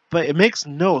 but it makes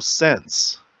no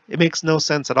sense. It makes no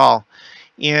sense at all.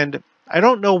 And I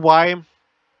don't know why,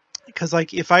 because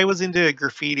like if I was into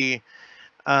graffiti,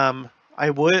 I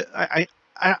would.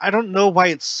 I don't know why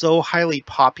it's so highly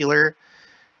popular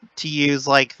to use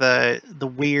like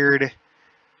the weird,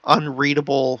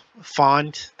 unreadable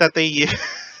font that they use,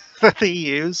 that they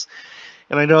use.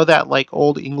 And I know that like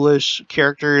old English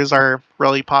characters are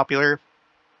really popular,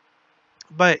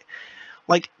 but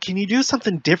like, can you do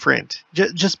something different?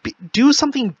 Do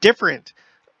something different.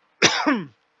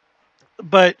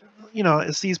 But, you know,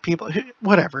 it's these people,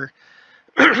 whatever.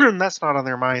 That's not on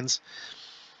their minds.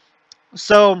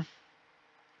 So,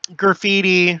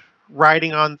 graffiti,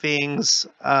 writing on things,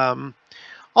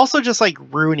 also just like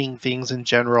ruining things in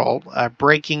general,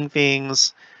 breaking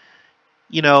things.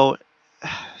 You know,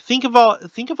 think of all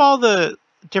the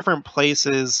different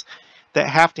places that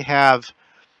have to have,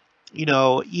 you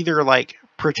know, either like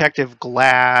protective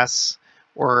glass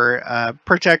or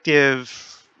protective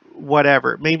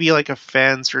whatever, maybe like a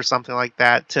fence or something like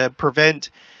that to prevent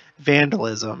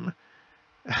vandalism.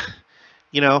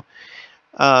 You know,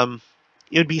 um,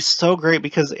 it would be so great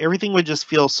because everything would just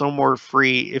feel so more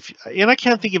free. If and I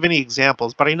can't think of any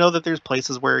examples, but I know that there's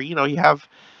places where, you know, you have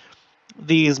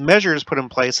these measures put in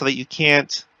place so that you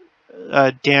can't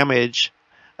damage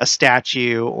a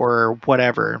statue or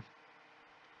whatever.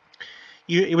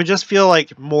 It would just feel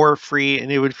like more free,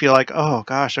 and it would feel like, oh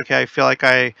gosh, okay, I feel like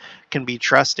I can be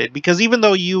trusted, because even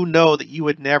though you know that you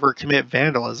would never commit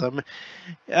vandalism,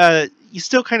 you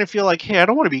still kind of feel like, hey, I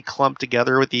don't want to be clumped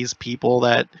together with these people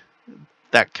that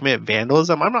commit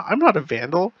vandalism. I'm not a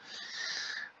vandal.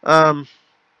 um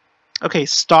okay,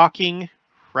 stalking,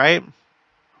 right?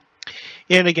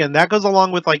 And again, that goes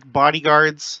along with like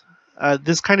bodyguards.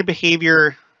 This kind of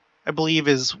behavior, I believe,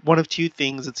 is one of two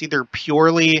things. It's either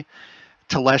purely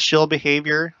telestial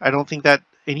behavior. I don't think that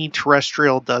any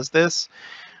terrestrial does this.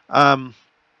 Um,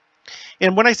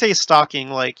 and when I say stalking,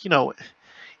 like, you know,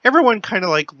 everyone kind of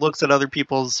like looks at other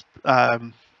people's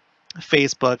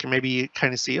Facebook and maybe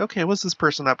kind of see, okay, what's this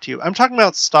person up to? I'm talking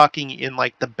about stalking in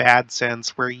like the bad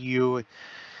sense, where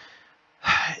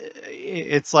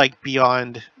it's like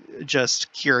beyond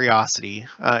just curiosity,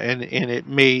 and it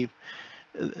may,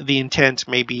 the intent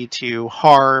may be to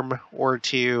harm or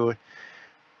to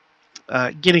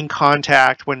get in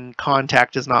contact when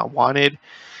contact is not wanted.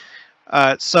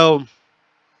 So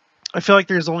I feel like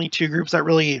there's only two groups that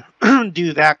really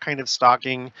do that kind of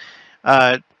stalking: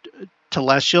 uh,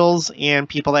 telestials and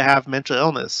people that have mental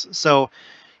illness. So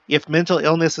if mental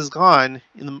illness is gone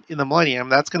in the millennium,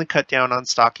 that's going to cut down on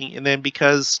stalking. And then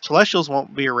because telestials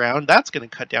won't be around, that's going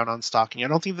to cut down on stalking. I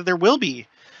don't think that there will be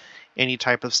any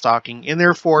type of stalking, and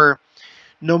therefore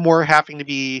no more having to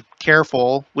be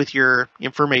careful with your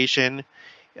information.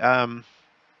 Um,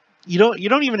 you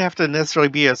don't even have to necessarily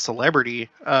be a celebrity.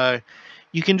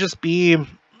 You can just be,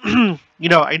 you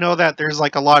know, I know that there's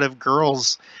like a lot of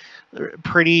girls,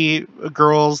 pretty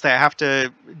girls, that have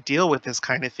to deal with this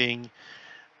kind of thing.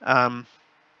 Um,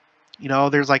 you know,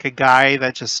 there's like a guy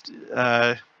that just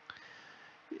the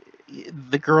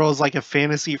girl is like a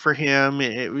fantasy for him.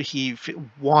 He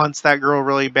wants that girl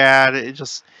really bad.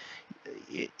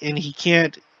 And he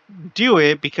can't do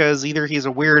it because either he's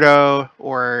a weirdo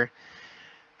or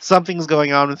something's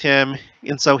going on with him,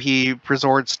 and so he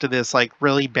resorts to this like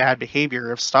really bad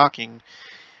behavior of stalking.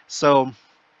 So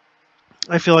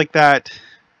I feel like that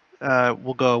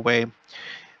will go away.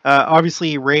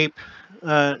 Obviously, rape.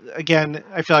 Again,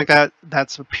 I feel like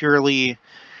that's a purely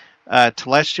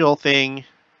telestial thing,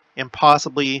 and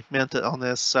possibly mental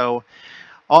illness. So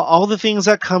all the things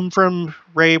that come from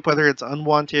rape, whether it's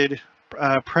unwanted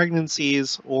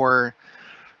pregnancies or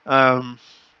um,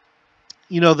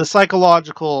 you know, the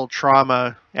psychological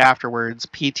trauma afterwards,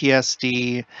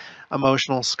 PTSD,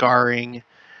 emotional scarring,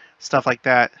 stuff like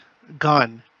that,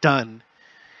 gone, done.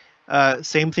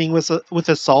 Same thing with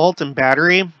assault and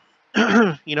battery.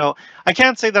 You know, I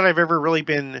can't say that I've ever really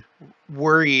been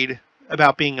worried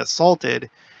about being assaulted,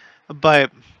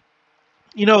 but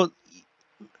you know,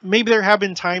 maybe there have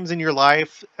been times in your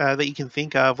life that you can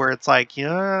think of where it's like,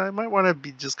 yeah, I might want to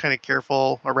be just kind of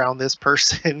careful around this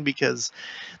person because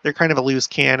they're kind of a loose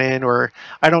cannon, or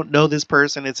I don't know this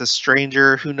person, it's a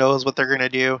stranger, who knows what they're going to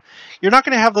do. You're not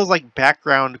going to have those like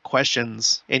background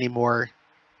questions anymore.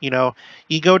 You know,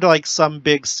 you go to like some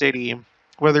big city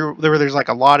where there's like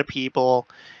a lot of people,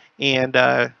 and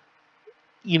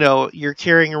you know, you're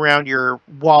carrying around your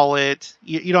wallet.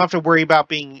 You don't have to worry about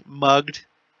being mugged,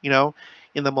 you know,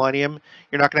 in the millennium.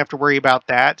 You're not going to have to worry about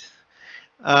that.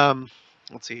 Um,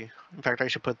 let's see. In fact, I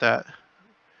should put that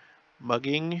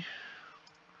mugging,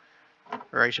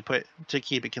 or I should put, to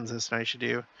keep it consistent, I should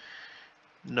do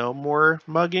no more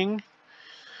mugging.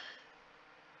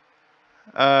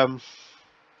 Um,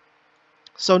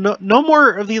 so no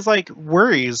more of these like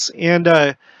worries. And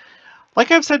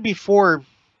like I've said before,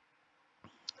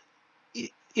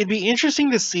 it'd be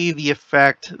interesting to see the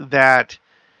effect that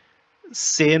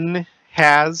sin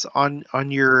has on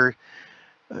your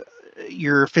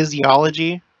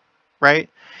physiology, right?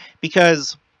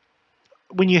 Because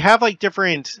when you have like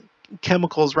different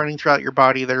chemicals running throughout your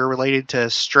body that are related to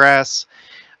stress,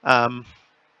 um,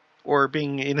 or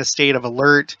being in a state of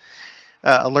alert,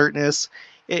 alertness.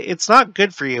 It's not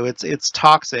good for you. It's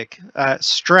toxic.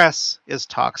 Stress is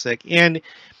toxic, and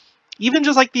even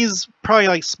just like these probably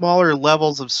like smaller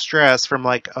levels of stress from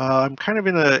like I'm kind of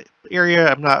in a area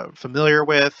I'm not familiar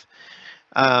with.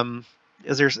 Um,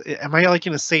 am I like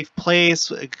in a safe place?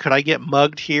 Could I get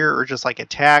mugged here or just like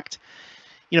attacked?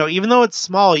 Even though it's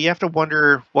small, you have to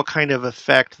wonder what kind of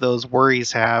effect those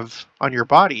worries have on your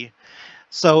body.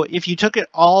 So if you took it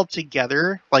all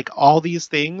together, like all these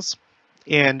things,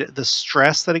 and the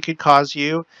stress that it could cause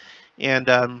you, and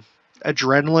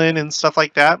adrenaline and stuff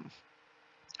like that,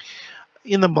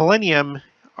 in the millennium,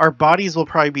 our bodies will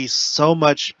probably be so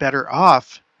much better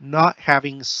off not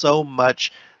having so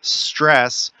much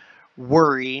stress,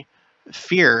 worry,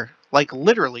 fear, like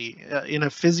literally in a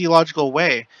physiological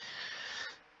way.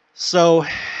 So,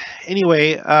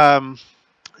 anyway,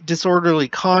 disorderly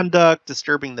conduct,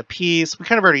 disturbing the peace. We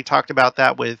kind of already talked about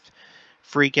that with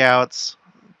freakouts,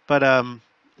 but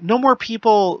no more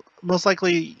people, most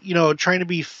likely, trying to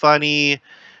be funny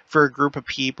for a group of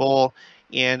people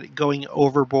and going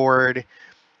overboard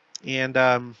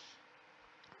and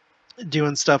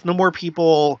doing stuff. No more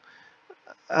people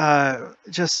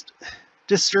just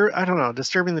I don't know,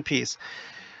 disturbing the peace.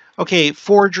 Okay,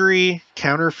 forgery,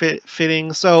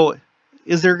 counterfeiting. So,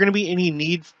 is there going to be any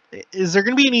need? Is there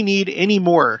going to be any need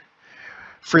anymore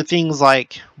for things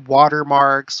like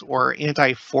watermarks or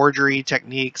anti-forgery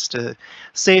techniques to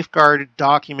safeguard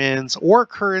documents or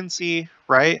currency?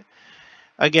 Right.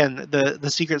 Again,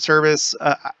 the Secret Service.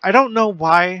 I don't know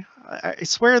why. I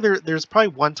swear there's probably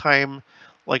one time,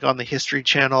 like on the History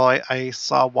Channel, I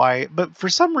saw why. But for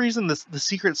some reason, the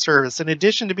Secret Service, in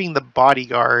addition to being the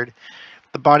bodyguards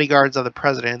of the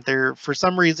president, they're for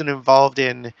some reason involved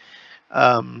in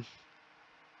what's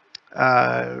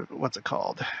it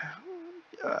called?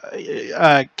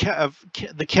 The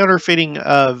counterfeiting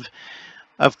of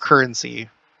currency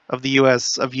of the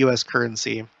U.S.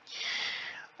 currency.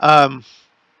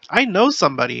 I know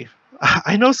somebody.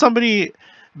 I know somebody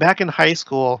back in high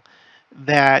school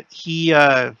that he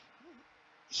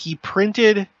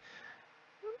printed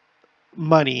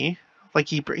money. Like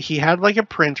he had like a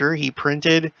printer. He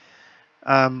printed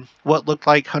what looked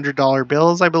like $100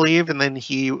 bills, I believe, and then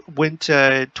he went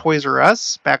to Toys R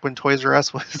Us back when Toys R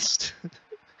Us was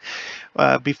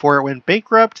before it went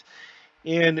bankrupt,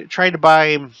 and tried to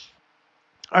buy.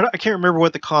 I can't remember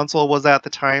what the console was at the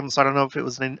time, so I don't know if it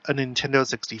was a Nintendo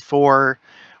 64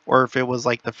 or if it was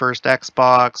like the first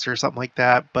Xbox or something like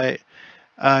that. But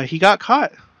he got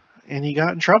caught and he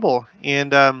got in trouble,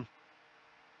 and and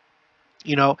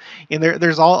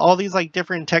there's all these like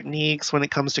different techniques when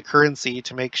it comes to currency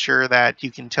to make sure that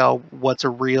you can tell what's a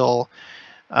real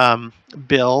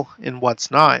bill and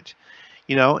what's not.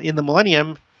 In the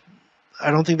millennium, I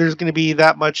don't think there's going to be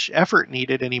that much effort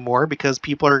needed anymore because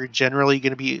people are generally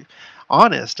going to be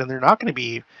honest and they're not going to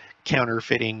be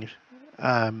counterfeiting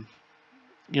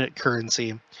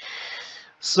currency.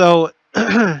 So,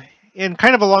 and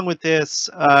kind of along with this,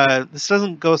 this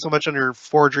doesn't go so much under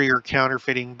forgery or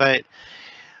counterfeiting, but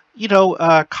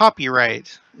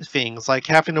copyright things like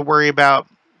having to worry about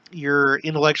your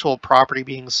intellectual property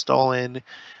being stolen.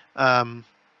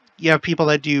 You have people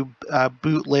that do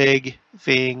bootleg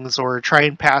things or try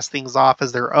and pass things off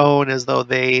as their own as though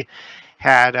they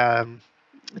had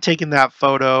taken that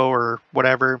photo or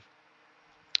whatever.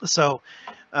 So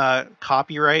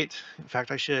copyright. In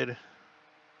fact,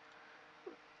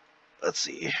 let's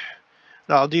see.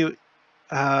 No, I'll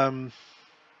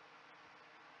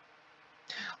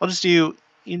just do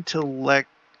intellect.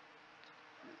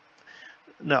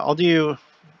 No, I'll do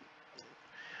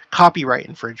copyright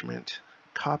infringement.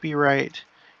 Copyright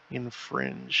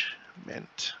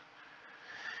infringement.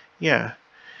 Yeah.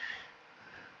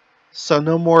 So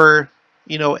no more,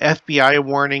 FBI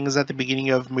warnings at the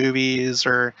beginning of movies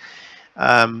or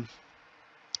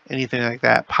anything like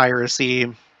that.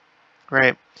 Piracy,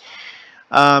 right?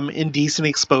 Indecent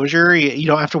exposure. You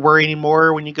don't have to worry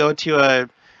anymore when you go to a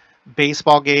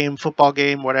baseball game, football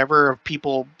game, whatever, of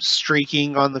people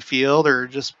streaking on the field or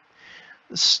just,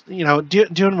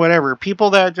 doing whatever. People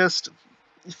that just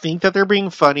think that they're being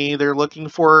funny, they're looking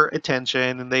for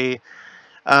attention, and they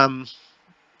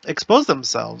expose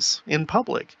themselves in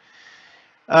public.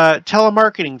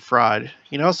 Telemarketing fraud,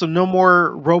 so no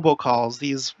more robocalls.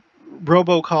 These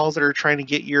robocalls that are trying to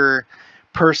get your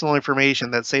personal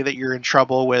information that say that you're in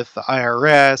trouble with the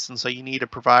IRS, and so you need to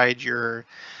provide your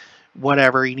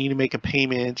whatever, you need to make a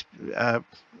payment.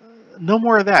 No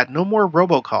more of that. No more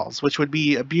robocalls, which would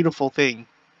be a beautiful thing.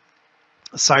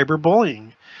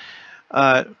 Cyberbullying.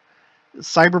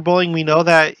 Cyberbullying, we know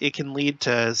that it can lead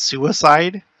to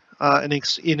suicide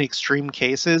in extreme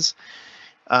cases.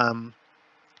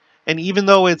 And even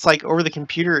though it's like over the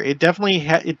computer, it definitely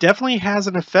has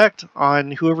an effect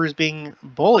on whoever's being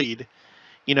bullied.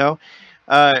 You know,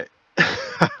 uh,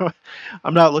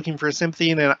 I'm not looking for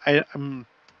sympathy, and I'm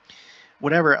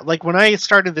whatever. Like when I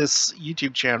started this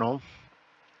YouTube channel,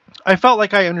 I felt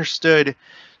like I understood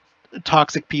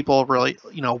toxic people really,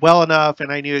 well enough,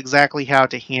 and I knew exactly how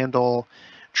to handle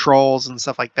trolls and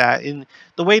stuff like that. And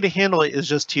the way to handle it is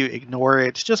just to ignore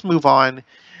it, just move on.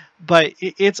 But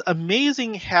it's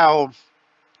amazing how,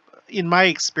 in my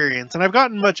experience, and I've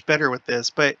gotten much better with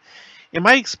this, but in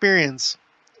my experience,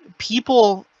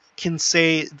 people can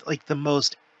say like the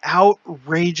most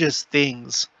outrageous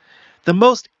things,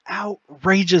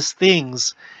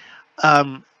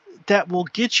 um, that will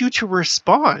get you to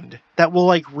respond, that will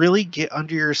like really get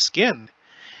under your skin.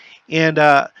 And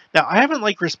now I haven't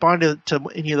like responded to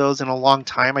any of those in a long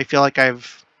time. I feel like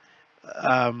I've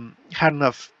had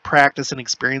enough practice and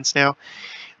experience now.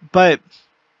 But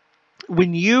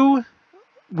when you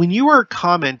are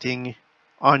commenting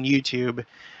on YouTube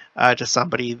to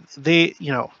somebody, they,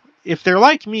 if they're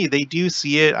like me, they do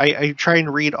see it. I try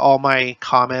and read all my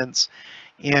comments,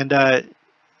 and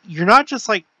you're not just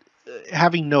like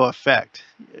having no effect.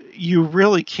 You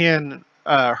really can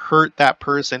hurt that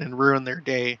person and ruin their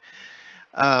day.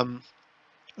 Um,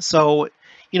 so,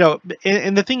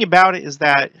 and the thing about it is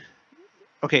that,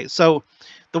 okay, so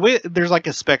the way there's like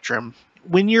a spectrum.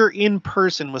 When you're in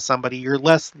person with somebody, you're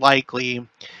less likely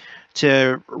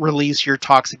to release your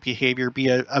toxic behavior, be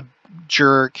a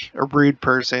jerk, a rude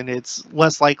person. It's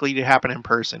less likely to happen in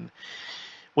person.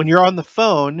 When you're on the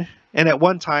phone, and at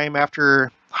one time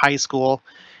after high school,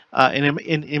 and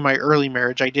in my early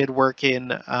marriage, I did work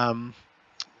in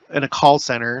a call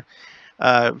center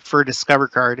for Discover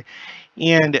Card,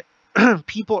 and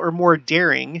people are more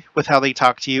daring with how they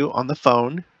talk to you on the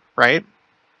phone, right?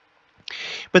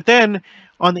 But then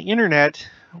on the internet,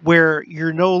 where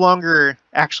you're no longer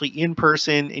actually in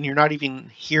person and you're not even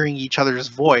hearing each other's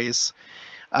voice,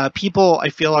 people I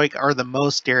feel like are the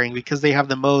most daring because they have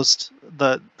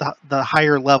the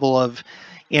higher level of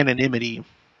anonymity.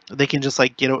 They can just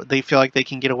like they feel like they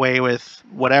can get away with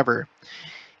whatever,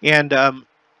 and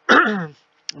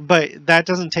but that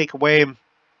doesn't take away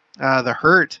the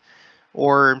hurt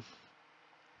or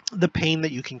the pain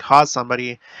that you can cause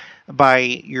somebody by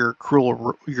your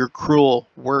cruel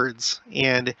words.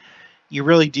 And you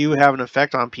really do have an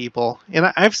effect on people.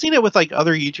 And I've seen it with like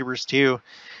other YouTubers too,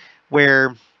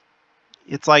 where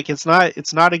it's like it's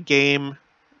not a game.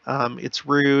 It's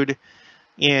rude,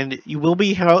 and you will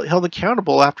be held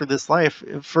accountable after this life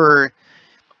for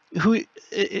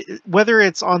whether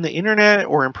it's on the internet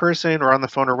or in person or on the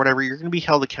phone or whatever. You're going to be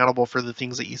held accountable for the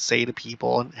things that you say to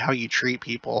people and how you treat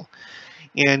people.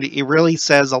 And it really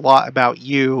says a lot about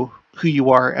you, who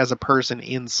you are as a person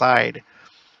inside,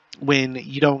 when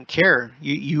you don't care.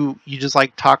 You just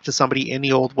like talk to somebody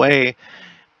any old way.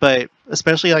 But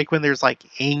especially like when there's like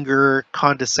anger,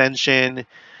 condescension,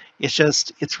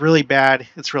 it's really bad.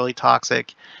 It's really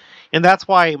toxic. And that's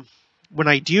why when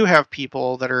I do have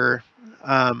people that are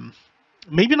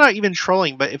maybe not even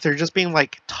trolling, but if they're just being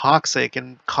like toxic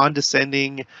and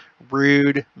condescending,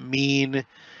 rude, mean,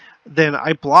 then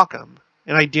I block them.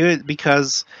 And I do it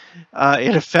because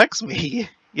it affects me.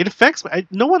 It affects me.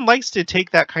 No one likes to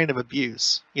take that kind of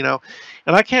abuse, And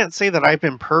I can't say that I've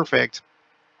been perfect.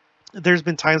 There's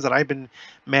been times that I've been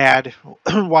mad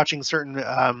watching certain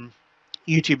YouTube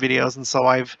videos, and so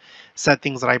I've said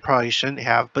things that I probably shouldn't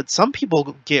have. But some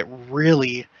people get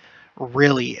really,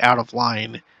 really out of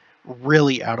line.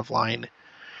 Really out of line.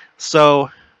 So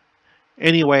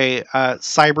anyway,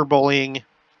 cyberbullying,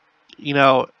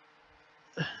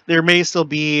 there may still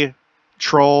be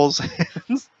trolls,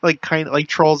 like kind of like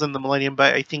trolls in the Millennium,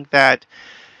 but I think that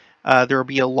there will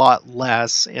be a lot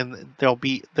less, and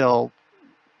they'll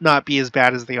not be as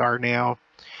bad as they are now.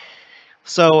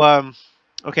 So,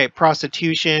 okay,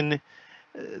 prostitution.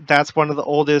 That's one of the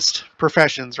oldest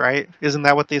professions, right? Isn't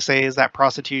that what they say? Is that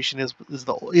prostitution is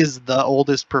the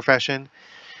oldest profession?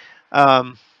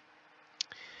 Um,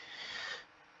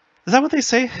 is that what they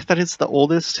say? That it's the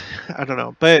oldest? I don't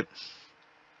know, but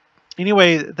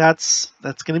anyway, that's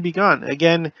going to be gone.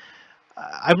 Again,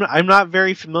 I'm not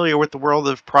very familiar with the world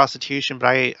of prostitution, but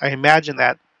I imagine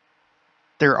that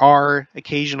there are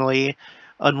occasionally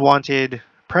unwanted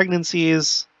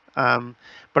pregnancies.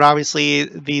 But obviously,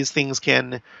 these things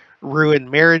can ruin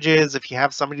marriages. If you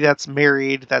have somebody that's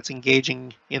married that's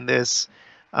engaging in this,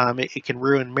 it can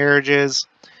ruin marriages.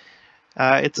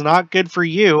 It's not good for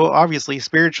you, obviously,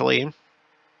 spiritually.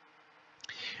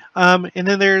 And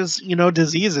then there's,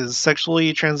 diseases,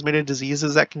 sexually transmitted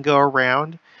diseases that can go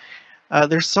around.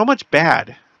 There's so much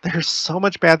bad. there's so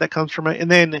much bad that comes from it. And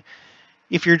then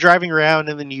if you're driving around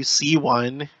and then you see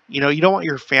one, you know, you don't want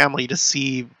your family to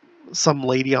see some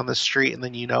lady on the street and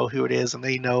then you know who it is and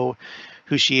they know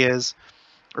who she is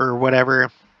or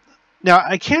whatever. Now,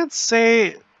 I can't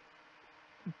say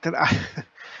that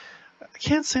I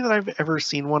can't say that I've ever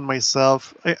seen one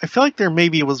myself. I feel like there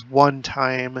maybe was one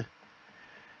time.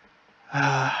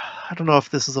 I don't know if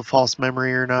this is a false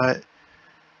memory or not.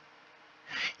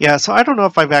 Yeah, so I don't know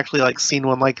if I've actually like seen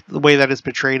one like the way that is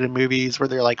portrayed in movies where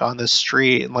they're like on the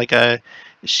street in like a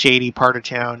shady part of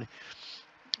town.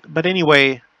 But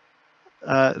anyway,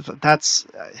 that's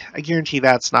I guarantee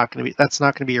that's not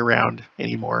gonna be around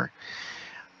anymore.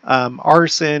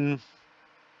 Arson,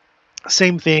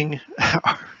 same thing.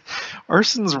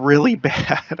 Arson's really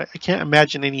bad. I can't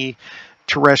imagine any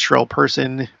terrestrial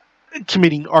person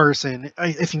committing arson.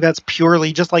 I think that's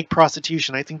purely just like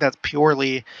prostitution. I think that's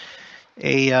purely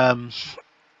a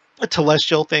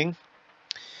celestial thing.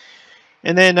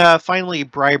 And then finally,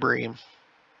 bribery,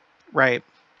 right?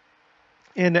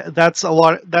 And that's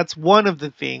one of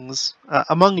the things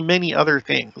among many other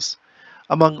things,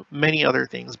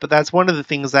 but that's one of the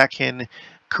things that can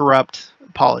corrupt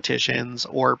politicians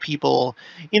or people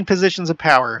in positions of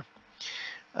power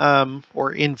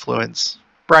or influence.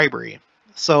 Bribery.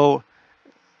 So,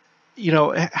 you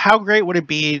know, how great would it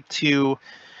be to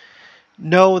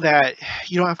know that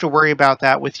you don't have to worry about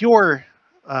that with your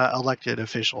elected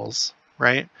officials,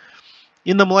 right?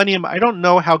 In the millennium, I don't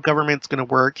know how government's going to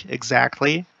work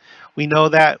exactly. We know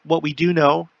that what we do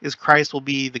know is Christ will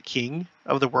be the king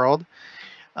of the world.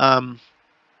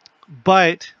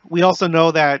 But we also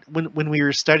know that when we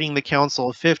were studying the Council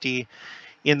of 50,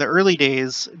 in the early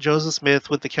days, Joseph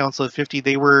Smith with the Council of 50,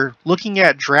 they were looking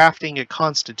at drafting a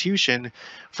constitution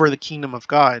for the kingdom of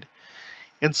God.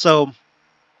 And so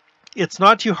it's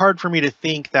not too hard for me to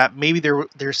think that maybe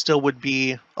there still would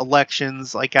be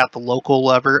elections like at the local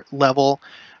level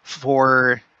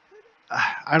for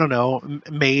I don't know,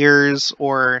 mayors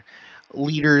or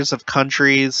leaders of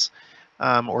countries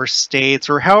or states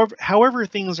or however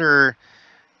things are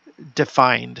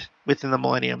defined within the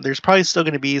millennium. There's probably still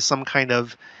going to be some kind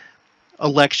of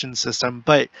election system,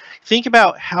 but think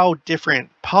about how different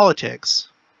politics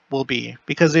will be,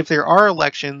 because if there are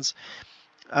elections,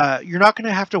 you're not going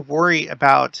to have to worry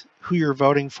about who you're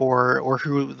voting for or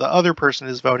who the other person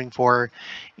is voting for,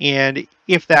 and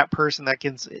if that person that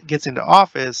gets into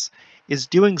office is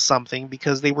doing something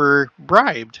because they were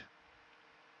bribed,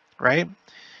 right?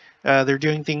 They're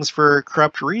doing things for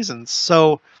corrupt reasons.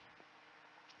 So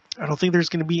I don't think there's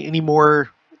going to be any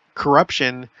more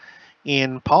corruption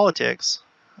in politics.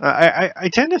 I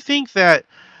tend to think that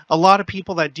a lot of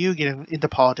people that do get into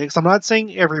politics, I'm not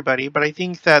saying everybody, but I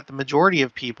think that the majority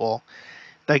of people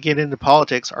that get into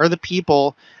politics are the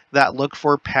people that look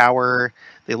for power,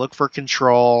 they look for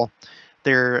control,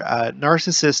 they're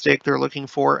narcissistic, they're looking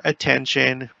for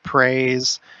attention,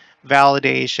 praise,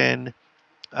 validation,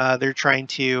 they're trying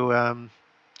to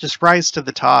just rise to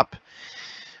the top.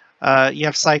 You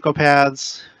have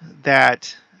psychopaths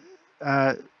that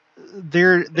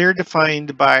they're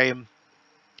defined by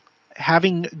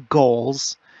having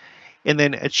goals and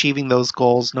then achieving those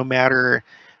goals no matter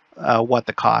what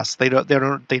the cost. They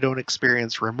don't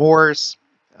experience remorse.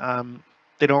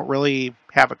 They don't really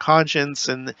have a conscience,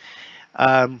 and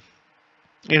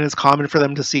it's common for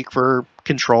them to seek for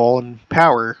control and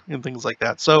power and things like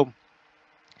that. So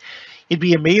it'd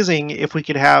be amazing if we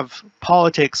could have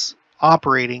politics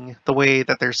operating the way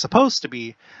that they're supposed to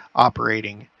be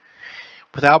operating,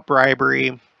 without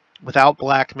bribery, without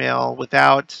blackmail,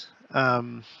 without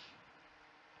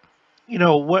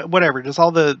whatever, just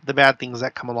all the bad things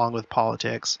that come along with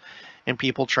politics and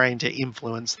people trying to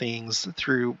influence things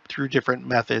through different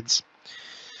methods,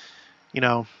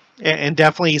 and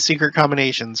definitely secret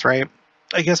combinations, right?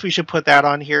 I guess we should put that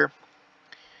on here.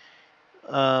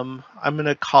 I'm going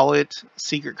to call it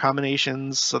secret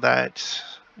combinations so that,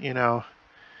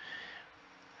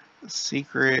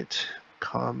 secret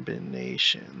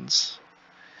combinations.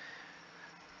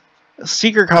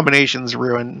 Secret combinations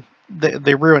ruin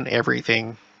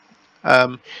everything.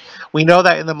 We know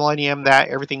that in the millennium that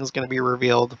everything is going to be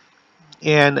revealed,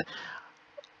 and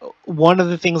one of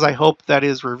the things I hope that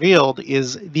is revealed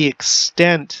is the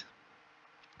extent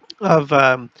of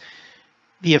the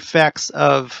effects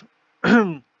of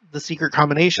the secret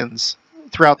combinations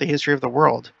throughout the history of the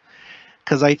world,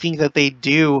 because I think that they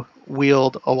do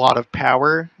wield a lot of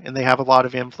power and they have a lot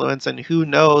of influence, and who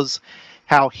knows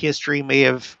how history may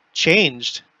have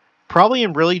changed, probably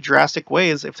in really drastic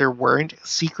ways, if there weren't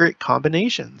secret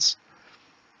combinations,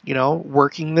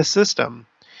 working the system.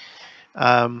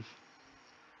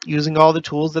 using all the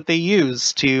tools that they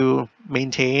use to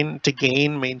maintain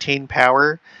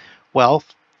power,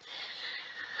 wealth.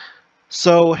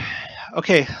 So,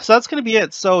 okay, so that's going to be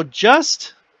it. So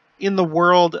just in the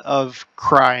world of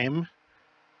crime,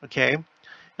 okay,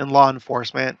 and law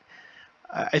enforcement,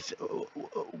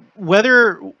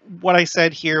 whether what I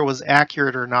said here was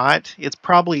accurate or not, it's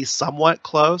probably somewhat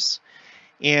close.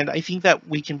 And I think that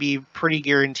we can be pretty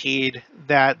guaranteed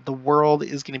that the world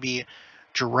is going to be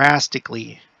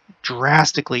drastically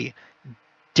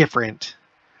different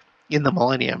in the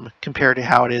millennium compared to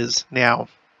how it is now.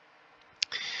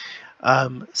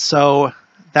 So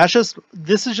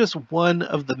this is just one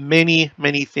of the many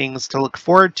things to look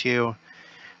forward to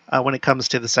when it comes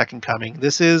to the second coming.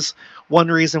 This is one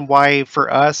reason why,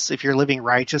 for us, if you're living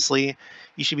righteously,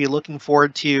 you should be looking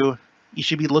forward to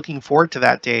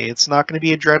that day. It's not going to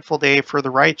be a dreadful day for the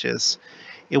righteous.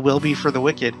 It will be for the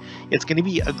wicked. It's going to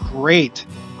be a great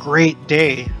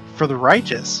day for the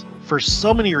righteous for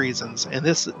so many reasons, and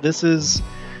this is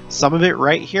some of it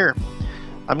right here.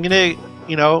 I'm going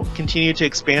to continue to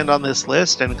expand on this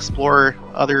list and explore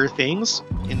other things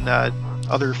in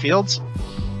other fields.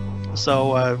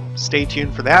 So stay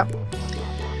tuned for that.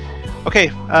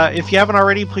 Okay, if you haven't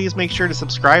already, please make sure to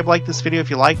subscribe, like this video if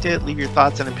you liked it, leave your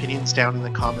thoughts and opinions down in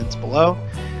the comments below.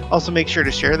 Also make sure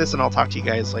to share this, and I'll talk to you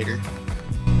guys later.